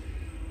this,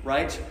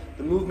 right?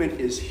 The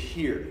movement is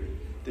here.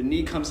 The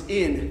knee comes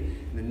in,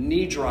 and the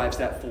knee drives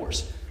that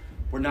force.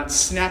 We're not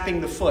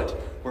snapping the foot,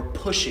 we're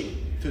pushing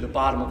through the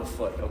bottom of the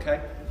foot,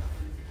 okay?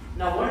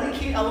 Now, one of the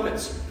key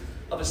elements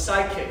of a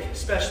side kick,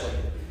 especially,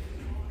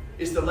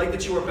 is the leg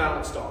that you are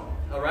balanced on,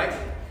 all right?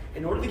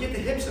 In order to get the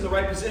hips in the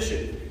right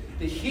position,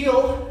 the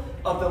heel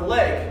of the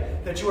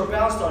leg that you are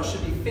balanced on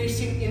should be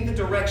facing in the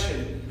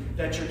direction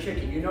that you're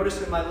kicking. You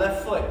notice in my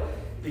left foot,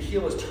 the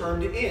heel is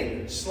turned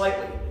in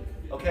slightly,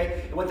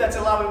 okay? And what that's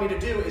allowing me to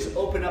do is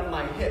open up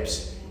my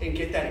hips and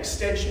get that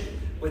extension.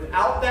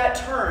 Without that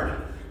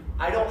turn,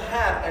 I don't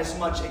have as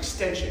much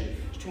extension.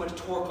 There's too much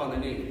torque on the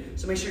knee.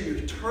 So make sure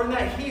you turn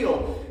that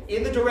heel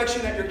in the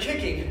direction that you're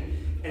kicking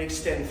and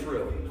extend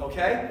through,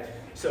 okay?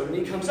 So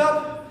knee comes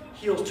up,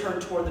 heels turn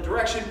toward the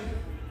direction,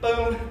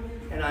 boom,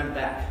 and I'm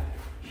back.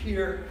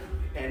 Here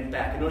and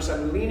back. And notice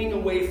I'm leaning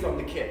away from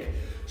the kick.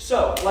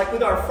 So, like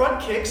with our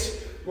front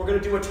kicks, we're gonna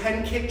do a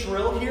 10 kick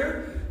drill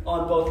here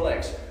on both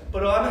legs.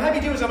 But what I'm gonna have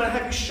you do is I'm gonna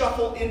have you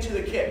shuffle into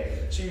the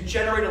kick. So you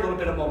generate a little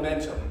bit of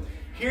momentum.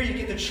 Here you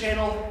get to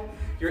channel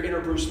your inner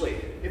Bruce Lee.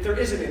 If there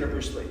is an inner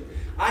Bruce Lee.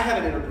 I have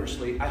an inner Bruce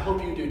Lee. I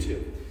hope you do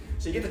too.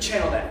 So you get to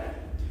channel that.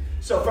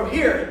 So from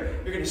here,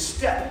 you're gonna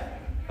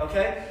step,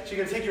 okay? So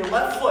you're gonna take your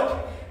left foot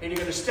and you're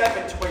gonna step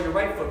it to where your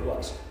right foot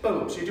was.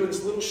 Boom, so you're doing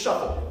this little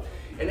shuffle.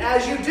 And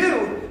as you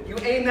do, you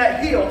aim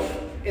that heel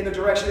in the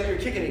direction that you're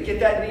kicking it. Get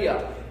that knee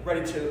up,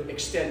 ready to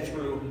extend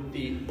through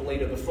the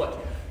blade of the foot.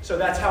 So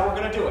that's how we're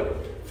gonna do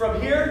it.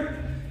 From here,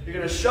 you're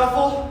gonna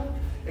shuffle,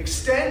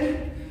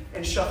 extend,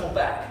 and shuffle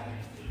back.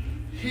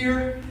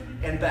 Here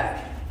and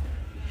back.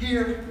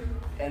 Here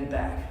and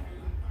back.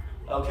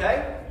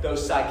 Okay?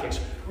 Those side kicks.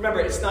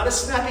 Remember, it's not a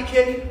snappy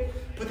kick.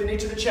 Put the knee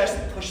to the chest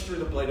and push through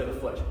the blade of the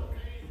foot.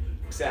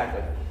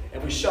 Exactly.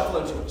 And we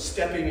shuffle into it,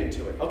 stepping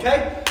into it.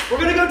 Okay? We're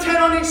gonna go 10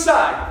 on each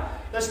side.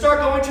 Let's start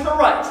going to the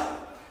right.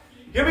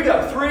 Here we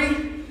go.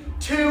 3,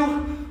 2,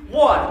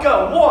 1.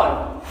 Go.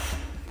 1.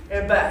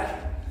 And back.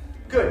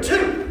 Good.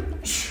 2.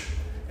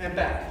 And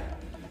back.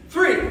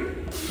 3.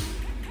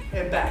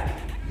 And back.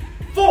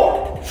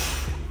 4.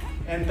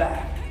 And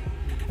back.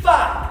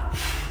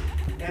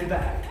 5. And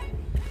back.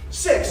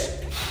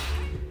 6.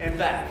 And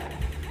back.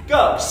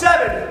 Go.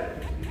 7.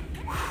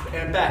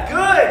 And back.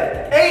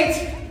 Good.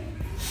 8.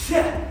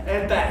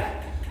 And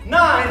back.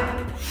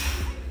 9.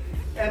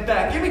 And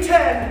back. Give me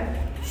 10.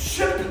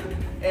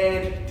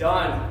 And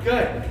done.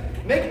 Good.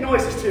 Make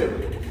noises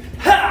too.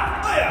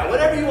 Ha! Oh yeah,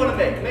 whatever you want to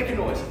make. Make a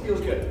noise. It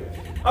feels good.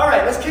 All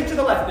right, let's kick to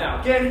the left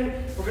now.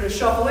 Again, we're going to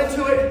shuffle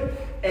into it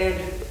and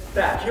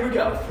back. Here we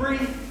go. 3,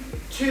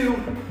 2,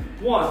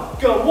 1.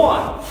 Go.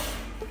 1.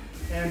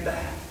 And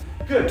back.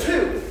 Good.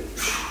 2.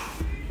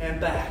 And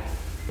back.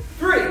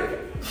 3.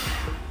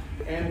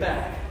 And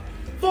back.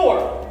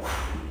 4.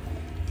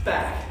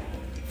 Back.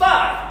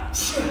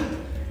 5.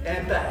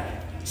 And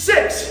back.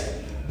 6.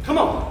 Come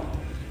on.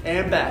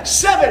 And back.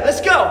 7.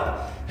 Let's go.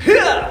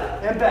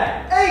 And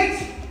back.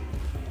 8.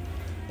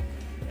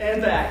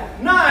 And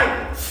back.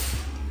 9.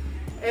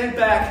 And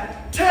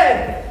back.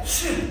 10.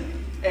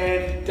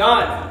 And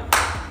done.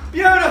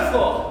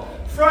 Beautiful.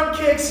 Front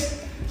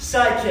kicks,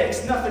 side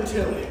kicks. Nothing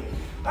to it.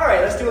 All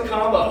right, let's do a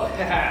combo.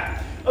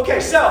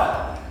 Okay,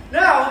 so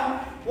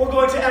now we're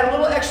going to add a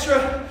little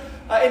extra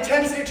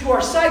intensity to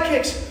our side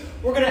kicks.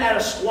 We're going to add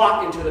a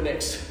squat into the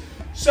mix.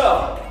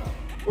 So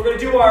we're going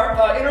to do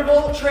our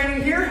interval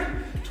training here.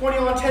 20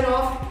 on, 10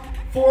 off.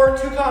 2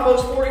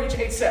 combos, 4 each,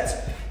 8 sets.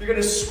 You're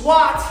going to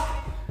squat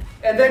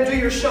and then do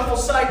your shuffle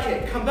side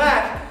kick. Come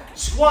back,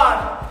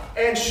 squat,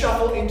 and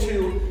shuffle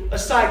into a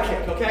side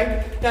kick,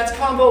 okay? That's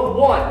combo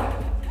 1.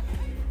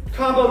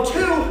 Combo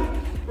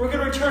 2, we're going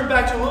to return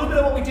back to a little bit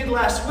of what we did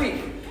last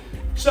week.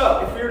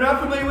 So if you're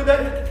not familiar with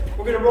it,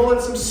 we're going to roll in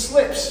some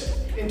slips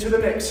into the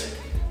mix.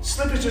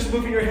 Slip is just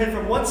moving your head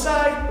from one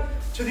side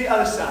to the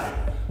other side.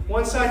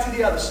 One side to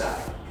the other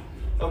side.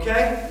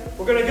 Okay?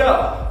 We're going to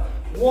go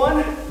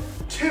 1,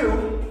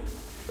 2,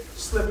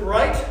 slip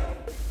right,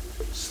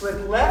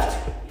 slip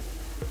left,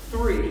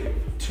 3,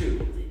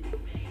 2.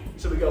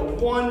 So we go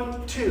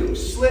 1, 2,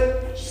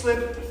 slip,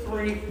 slip,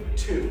 3,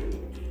 2.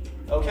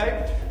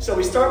 Okay? So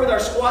we start with our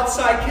squat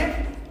side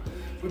kick.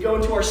 We go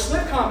into our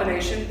slip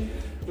combination.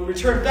 We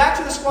return back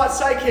to the squat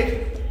side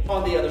kick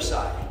on the other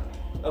side.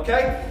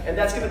 Okay? And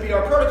that's going to be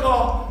our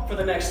protocol for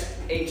the next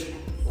 8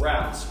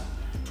 rounds.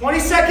 20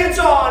 seconds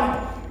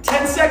on,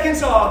 10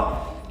 seconds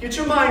off. Get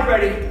your mind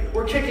ready.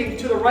 We're kicking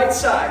to the right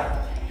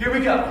side. Here we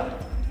go.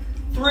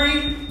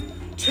 3,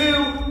 2,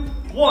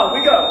 1.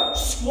 We go.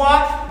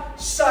 Squat,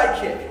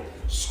 side kick.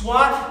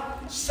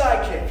 Squat,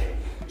 side kick.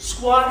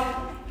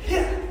 Squat,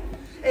 hit.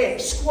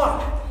 And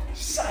squat,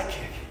 side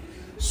kick.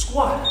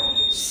 Squat,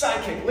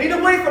 side kick. Lean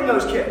away from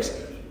those kicks.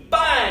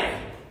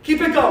 Bang,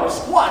 Keep it going.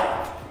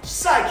 Squat,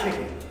 side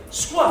kicking,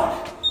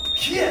 squat.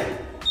 Yeah.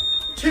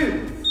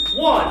 2,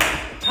 1,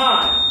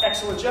 time.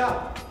 Excellent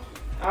job.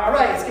 All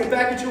right, let's get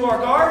back into our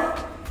guard.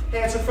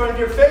 Hands in front of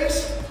your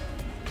face.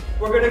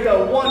 We're gonna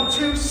go 1,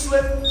 2,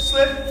 slip,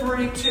 slip,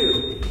 3,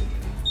 2.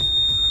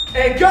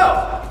 And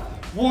go.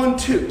 1,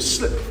 2,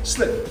 slip,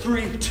 slip,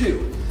 3,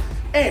 2.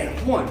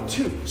 And 1,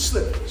 2,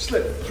 slip,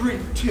 slip, 3,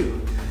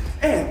 2.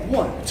 And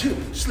 1,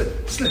 2,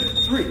 slip, slip,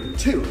 3,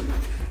 2.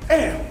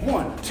 And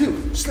 1,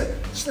 2,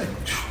 slip, slip.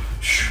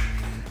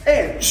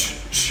 And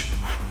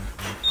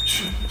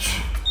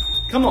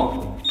come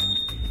on.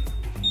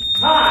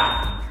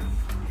 Time.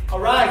 All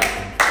right.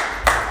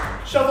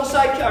 Shuffle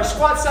side, or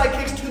squat side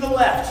kicks to the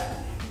left.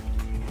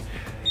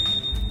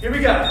 Here we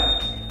go.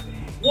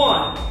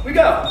 1, we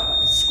go.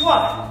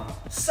 Squat,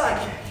 side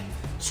kick,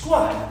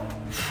 squat,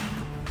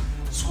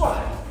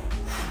 squat,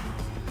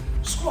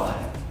 squat.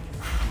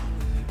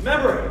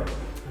 Remember,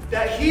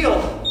 that heel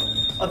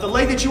of the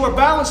leg that you are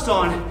balanced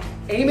on,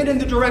 aim it in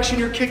the direction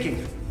you're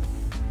kicking.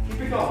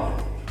 Keep it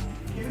going.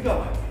 Keep it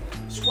going.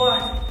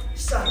 Squat,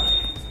 side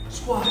kick,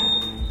 squat,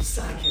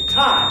 side kick.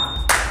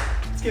 Time.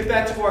 Let's get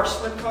back to our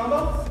slip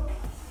combo.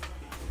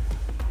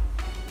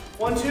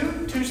 1,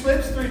 2, 2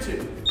 slips, 3,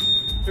 2.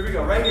 Here we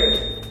go, right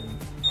here.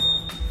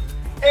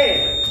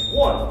 And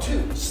 1,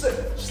 2,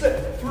 slip,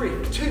 slip, 3,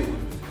 2.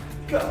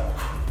 Go.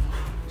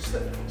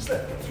 Slip,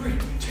 slip, 3,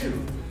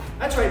 2.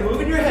 That's right,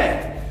 moving your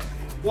head.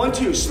 1,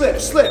 2, slip,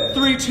 slip,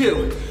 3,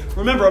 2.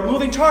 Remember, a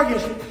moving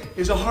target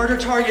is a harder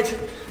target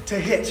to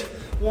hit.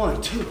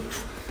 1, 2,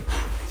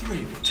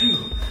 3, 2.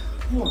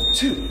 1,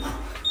 2,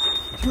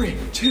 3,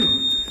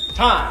 2.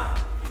 Time.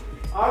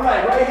 All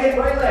right, right hip,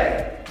 right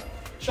leg.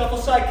 Shuffle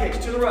side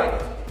kicks to the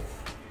right.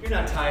 You're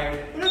not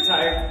tired. We're not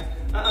tired.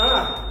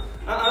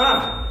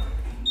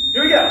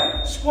 Here we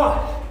go.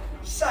 Squat,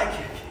 side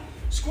kick,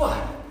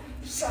 squat,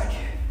 side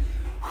kick.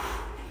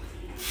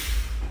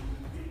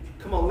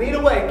 Come on, lean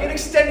away. Get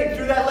extending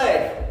through that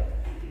leg.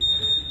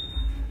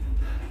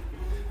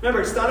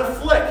 Remember, it's not a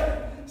flick.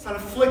 It's not a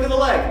flick of the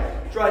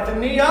leg. Drive the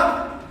knee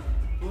up,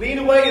 lean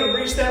away, and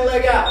reach that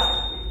leg out.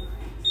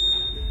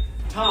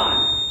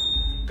 Time.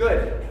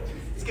 Good.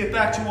 Let's get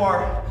back to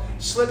our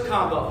slip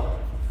combo.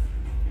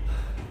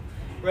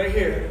 Right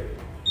here.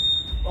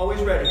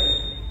 Always ready.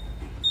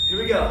 Here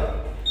we go.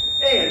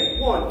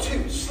 And 1,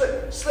 2,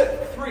 slip,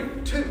 slip, 3,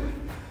 2.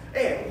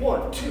 And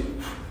 1,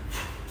 2,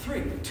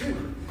 3,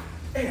 2.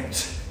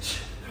 And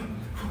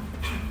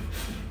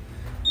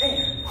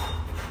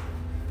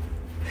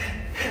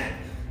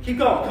keep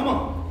going. Come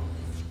on.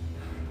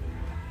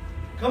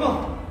 Come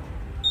on.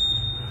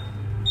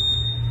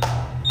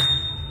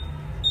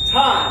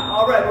 Time.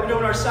 All right, we're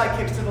doing our side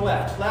kicks to the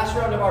left. Last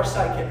round of our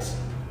side kicks.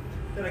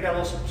 Then I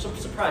got some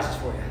surprises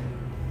for you.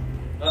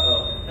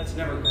 Uh-oh, that's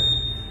never good.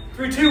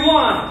 3, 2,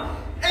 1,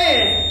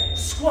 and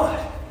squat,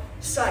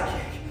 side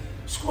kick,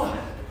 squat,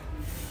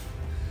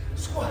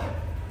 squat.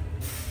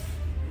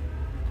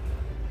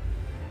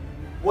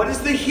 What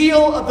is the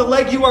heel of the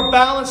leg you are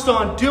balanced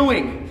on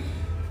doing?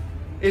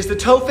 Is the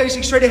toe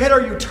facing straight ahead, or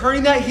are you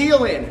turning that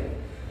heel in?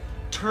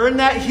 Turn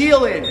that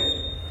heel in.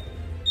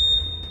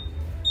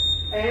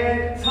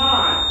 And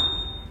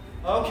time.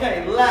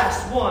 Okay,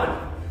 last one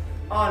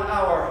on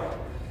our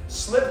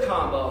slip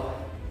combo.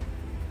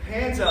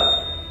 Hands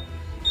up.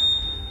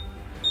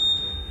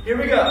 Here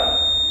we go.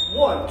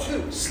 1,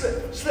 2,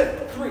 slip,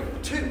 slip, 3,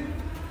 2.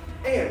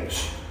 And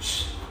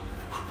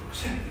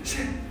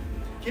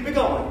keep it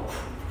going.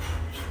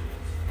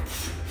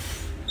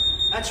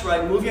 That's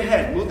right, move your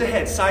head, move the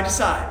head side to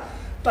side.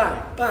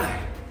 Bye, bye.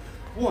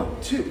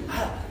 1, 2,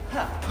 ha,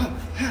 ha, ha,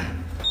 ha.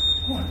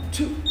 1,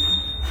 2.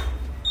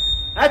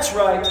 That's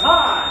right,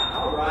 time.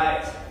 All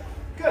right,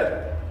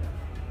 good.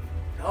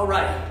 All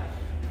right,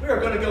 we are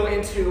gonna go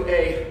into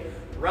a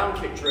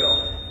round kick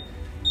drill.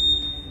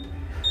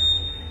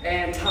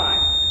 And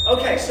time.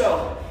 Okay,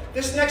 so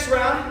this next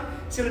round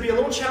is gonna be a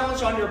little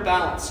challenge on your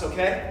balance,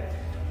 okay?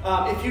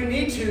 If you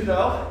need to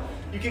though,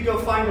 you can go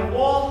find a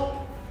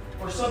wall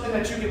or something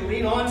that you can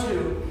lean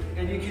onto,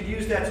 and you could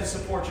use that to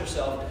support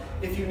yourself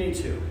if you need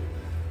to.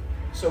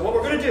 So what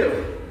we're gonna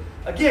do,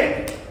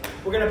 again,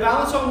 we're gonna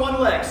balance on one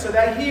leg. So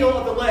that heel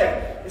of the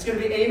leg is gonna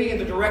be aiming in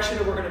the direction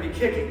that we're gonna be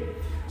kicking.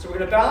 So we're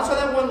gonna balance on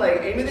that one leg,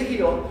 aiming the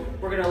heel.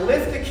 We're gonna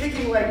lift the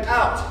kicking leg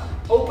out,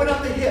 open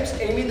up the hips,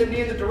 aiming the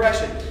knee in the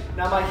direction.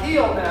 Now my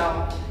heel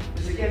now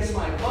is against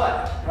my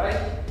butt, right?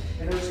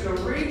 And I'm just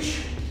gonna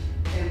reach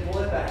and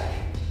pull it back.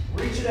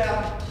 Reach it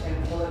out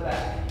and pull it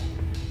back.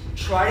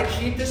 Try to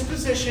keep this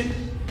position,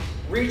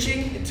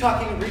 reaching and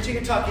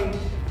tucking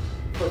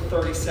for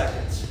 30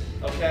 seconds,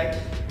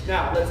 okay?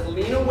 Now, let's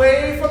lean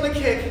away from the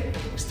kick,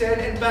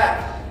 extend and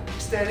back,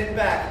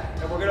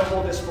 and we're gonna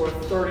hold this for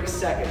 30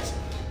 seconds.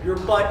 Your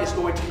butt is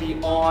going to be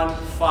on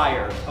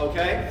fire,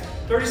 okay?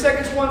 30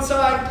 seconds one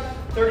side,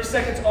 30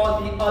 seconds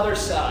on the other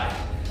side.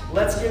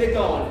 Let's get it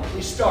going.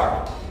 We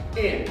start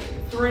in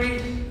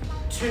 3,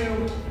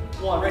 2,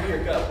 1. Right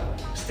here, go.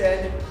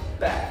 Extend,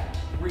 back,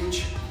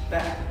 reach,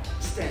 back,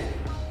 extend,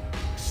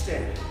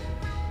 extend,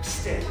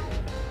 extend.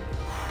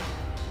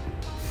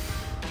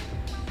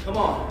 Come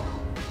on.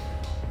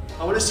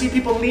 I want to see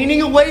people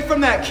leaning away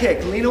from that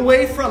kick. Lean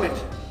away from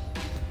it.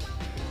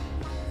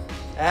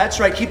 That's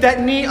right. Keep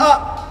that knee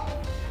up.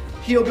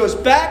 Heel goes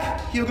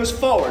back, heel goes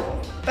forward.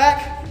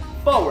 Back,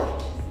 forward.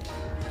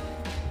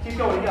 Keep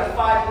going. You got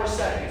 5 more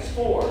seconds.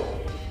 4,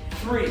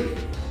 3,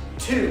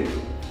 2,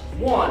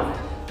 1.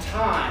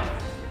 Time.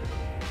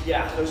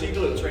 Yeah, those are your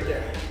glutes right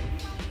there.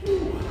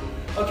 Woo.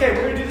 Okay,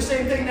 we're going to do the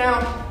same thing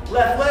now.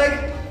 Left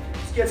leg.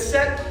 Let's get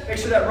set. Make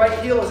sure that right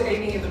heel is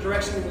aiming in the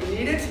direction we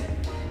need it.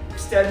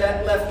 Extend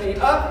that left knee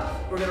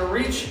up. We're going to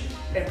reach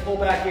and pull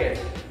back in.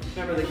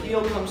 Remember, the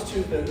heel comes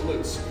to the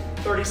glutes.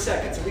 30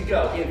 seconds. Here we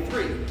go. In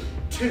 3,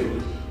 2,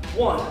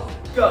 1.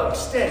 Go.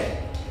 Extend.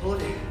 Pull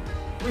it in.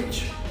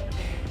 Reach.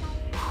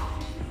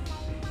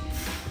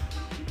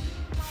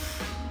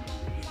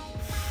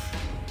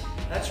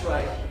 That's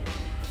right.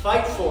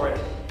 Fight for it.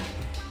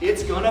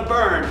 It's gonna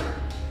burn.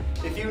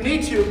 If you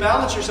need to,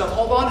 balance yourself.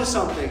 Hold on to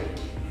something.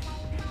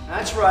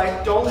 That's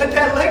right. Don't let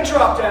that leg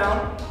drop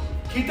down.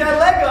 Keep that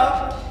leg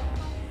up.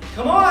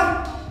 Come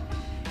on.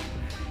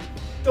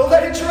 Don't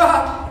let it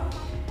drop.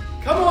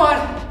 Come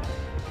on.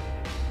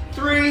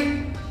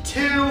 3,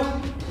 2,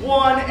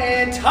 1,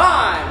 and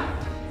time.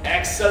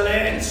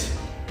 Excellent.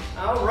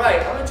 All right,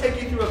 I'm gonna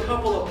take you through a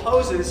couple of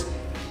poses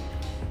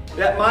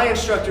that my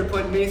instructor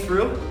put me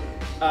through,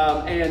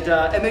 and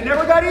they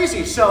never got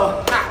easy,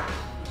 so,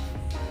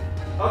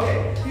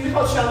 Okay, these are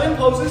called Shaolin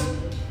poses.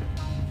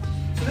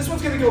 So this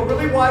one's gonna go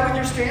really wide with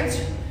your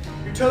stance.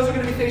 Your toes are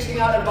gonna be facing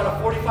out at about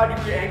a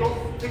 45-degree angle.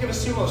 Think of a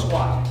sumo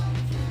squat.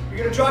 You're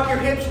gonna drop your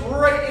hips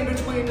right in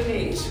between the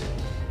knees,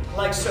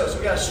 like so. So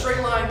we got a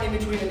straight line in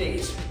between the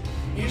knees.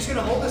 You're just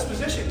gonna hold this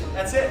position,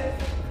 that's it.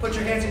 Put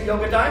your hands in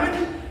yoga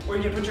diamond, or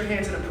you can put your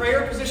hands in a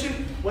prayer position.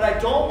 What I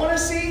don't wanna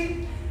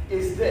see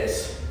is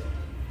this,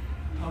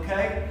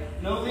 okay?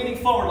 No leaning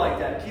forward like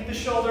that. Keep the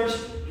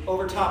shoulders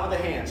over top of the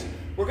hands.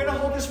 We're gonna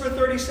hold this for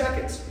 30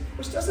 seconds,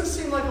 which doesn't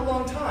seem like a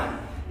long time,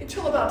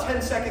 until about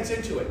 10 seconds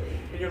into it.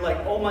 And you're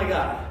like, oh my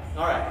God.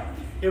 All right,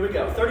 here we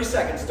go. 30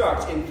 seconds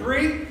starts in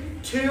 3,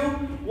 2,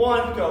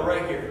 1, go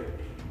right here.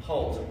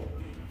 Hold.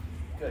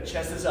 Good,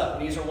 chest is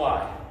up, knees are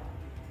wide.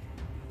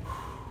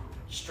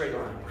 Straight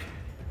line,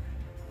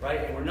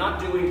 right? And we're not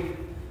doing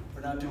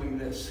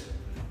this.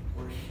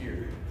 We're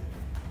here.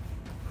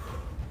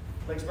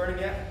 Legs burning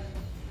yet?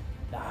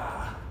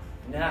 Nah.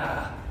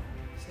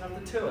 There's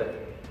nothing to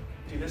it.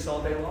 Do this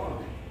all day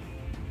long.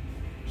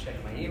 Check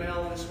my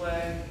email this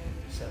way,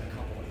 send a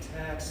couple of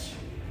texts,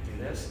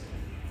 do this.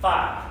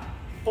 5,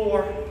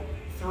 4,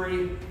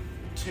 3,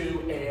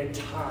 2, and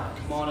time.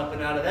 Come on up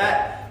and out of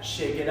that.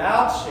 Shake it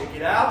out, shake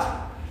it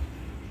out.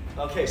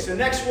 Okay, so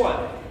next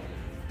one.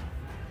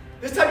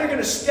 This time you're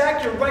gonna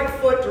stack your right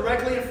foot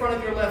directly in front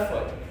of your left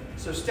foot.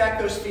 So stack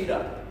those feet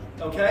up,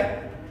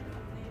 okay?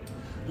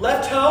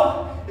 Left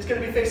toe is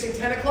gonna be facing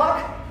 10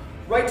 o'clock.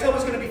 Right toe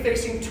is gonna be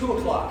facing 2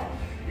 o'clock.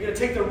 You're gonna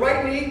take the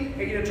right knee and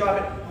you're gonna drop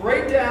it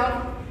right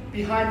down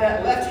behind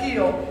that left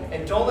heel,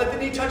 and don't let the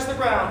knee touch the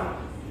ground.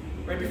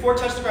 Right before it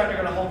touches the ground,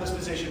 you're gonna hold this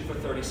position for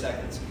 30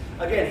 seconds.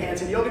 Again,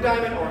 hands in yoga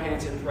diamond or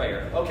hands in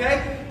prayer,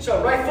 okay?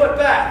 So right foot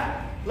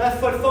back, left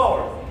foot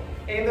forward.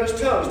 Aim those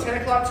toes,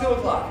 10 o'clock, 2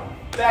 o'clock.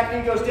 Back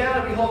knee goes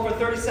down and we hold for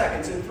 30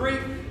 seconds. In 3,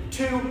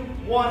 2,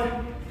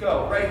 1,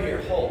 go. Right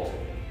here, hold.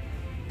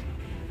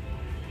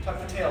 Tuck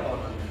the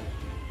tailbone under.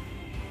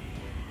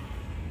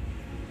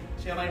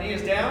 See how my knee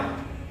is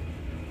down?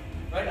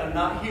 Right, I'm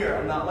not here,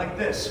 I'm not like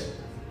this.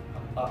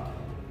 I'm up.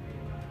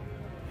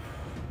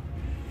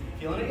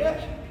 Feeling it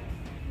yet?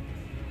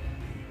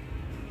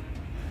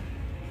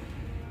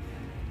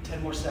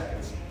 10 more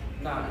seconds.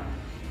 9,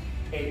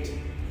 8,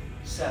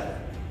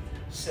 7,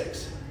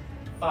 6,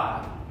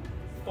 5,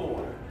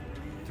 4,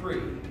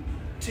 3,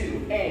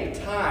 2, and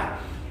time.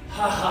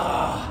 Ha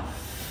ha.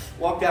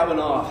 Walk that one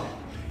off.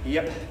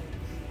 Yep.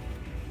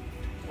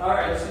 All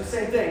right, let's do the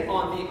same thing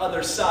on the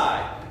other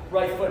side.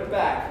 Right foot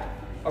back,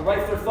 a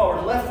right foot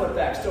forward, left foot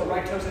back. Still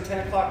right toes at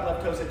 10 o'clock,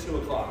 left toes at 2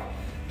 o'clock.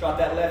 Drop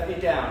that left knee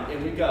down.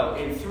 In we go.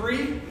 In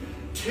 3,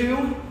 2,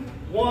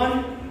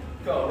 1,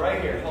 go. Right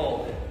here,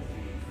 hold.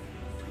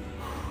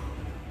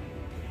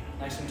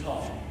 Nice and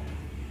tall.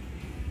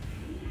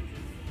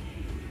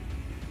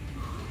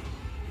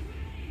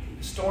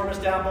 The storm is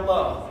down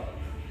below.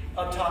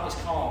 Up top is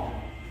calm.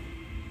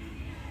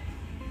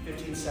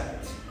 15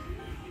 seconds.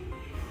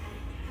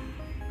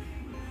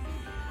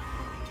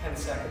 10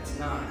 seconds.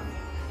 9,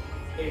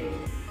 8,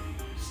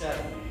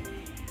 7,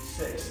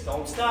 6.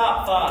 Don't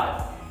stop.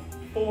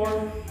 5,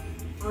 4,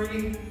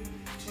 3,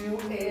 2,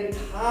 and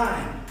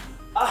time.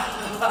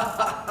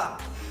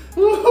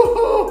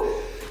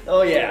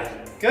 Oh yeah.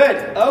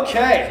 Good.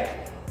 Okay.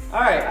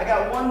 All right. I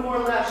got one more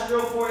last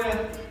drill for you,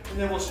 and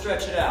then we'll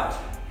stretch it out.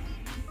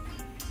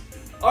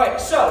 All right.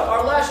 So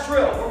our last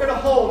drill, we're going to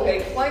hold a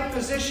plank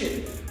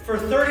position for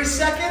 30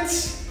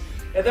 seconds,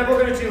 and then we're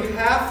going to do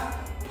half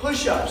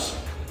push-ups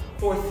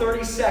for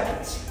 30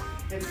 seconds.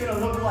 It's going to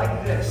look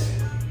like this.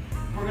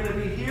 We're going to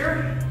be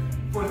here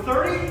for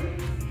 30,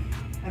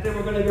 and then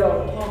we're going to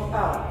go pump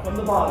out from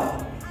the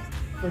bottom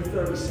for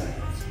 30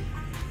 seconds.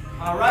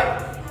 All right?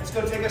 It's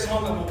going to take us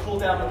home and we'll cool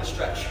down with a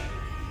stretch.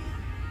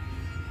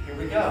 Here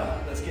we go.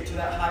 Let's get to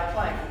that high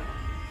plank.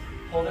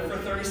 Hold it for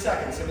 30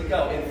 seconds. Here we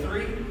go. In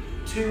 3,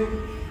 2,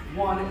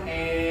 1,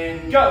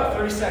 and go.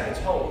 30 seconds.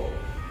 Hold.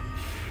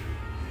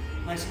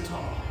 Nice and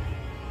tall.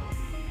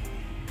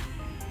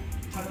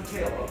 Tuck the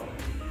tail over.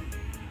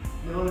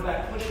 Middle of the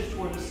back pushes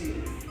toward the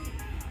ceiling.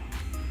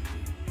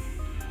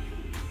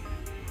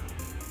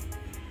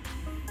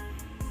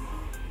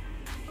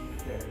 Keep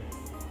it there.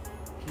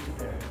 Keep it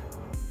there.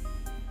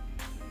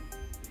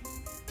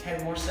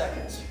 10 more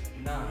seconds.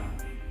 9,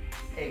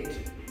 8,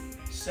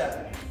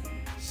 7,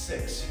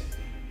 6,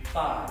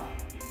 5,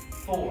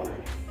 4,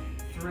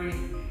 3,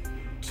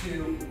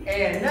 2,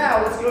 and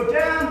now let's go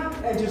down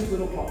and just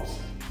little pulse.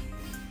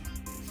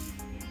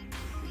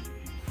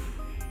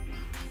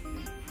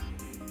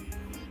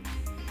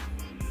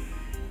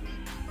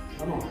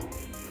 Come on.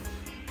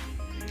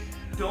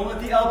 Don't let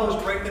the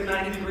elbows break the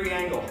 90-degree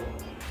angle.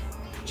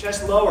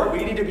 Chest lower.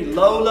 We need to be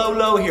low, low,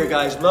 low here,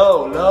 guys.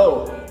 Low,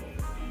 low.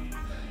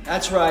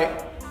 That's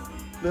right.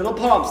 Little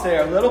pumps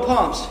there, little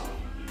pumps.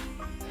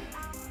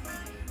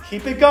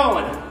 Keep it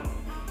going.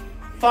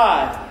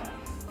 5,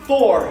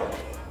 4,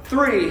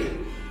 3,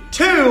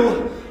 2,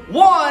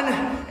 1,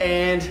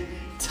 and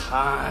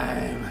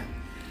time.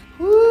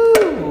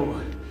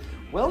 Woo!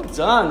 Well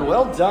done,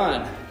 well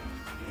done.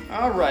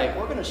 All right,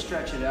 we're gonna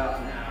stretch it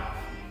out now.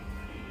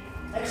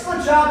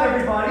 Excellent job,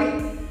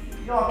 everybody.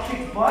 Y'all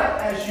kicked butt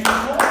as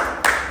usual.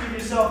 Give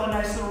yourself a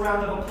nice little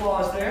round of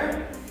applause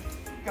there.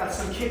 Got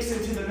some kicks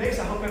into the mix.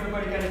 I hope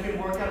everybody got a good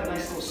workout, a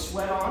nice little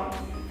sweat on.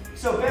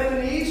 So bend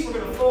the knees. We're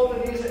gonna fold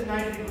the knees at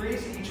 90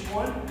 degrees, each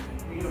one.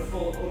 You're gonna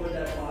fold over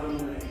that bottom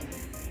leg.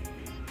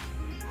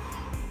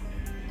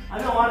 I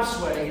know I'm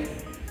sweating,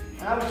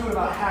 and I was doing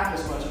about half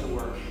as much of the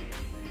work.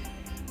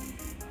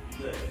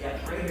 Good,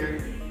 yeah, right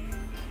here.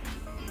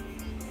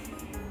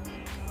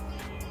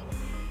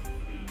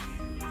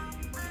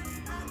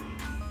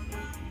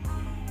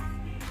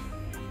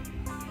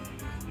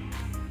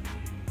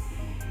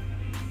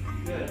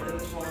 Good, then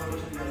let's roll over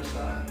to the other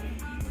side.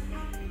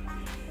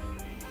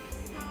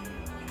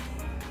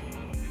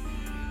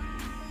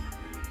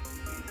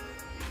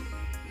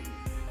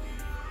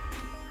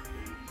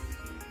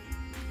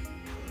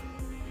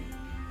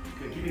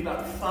 Good, give me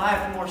about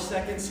 5 more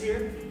seconds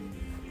here.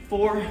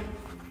 4,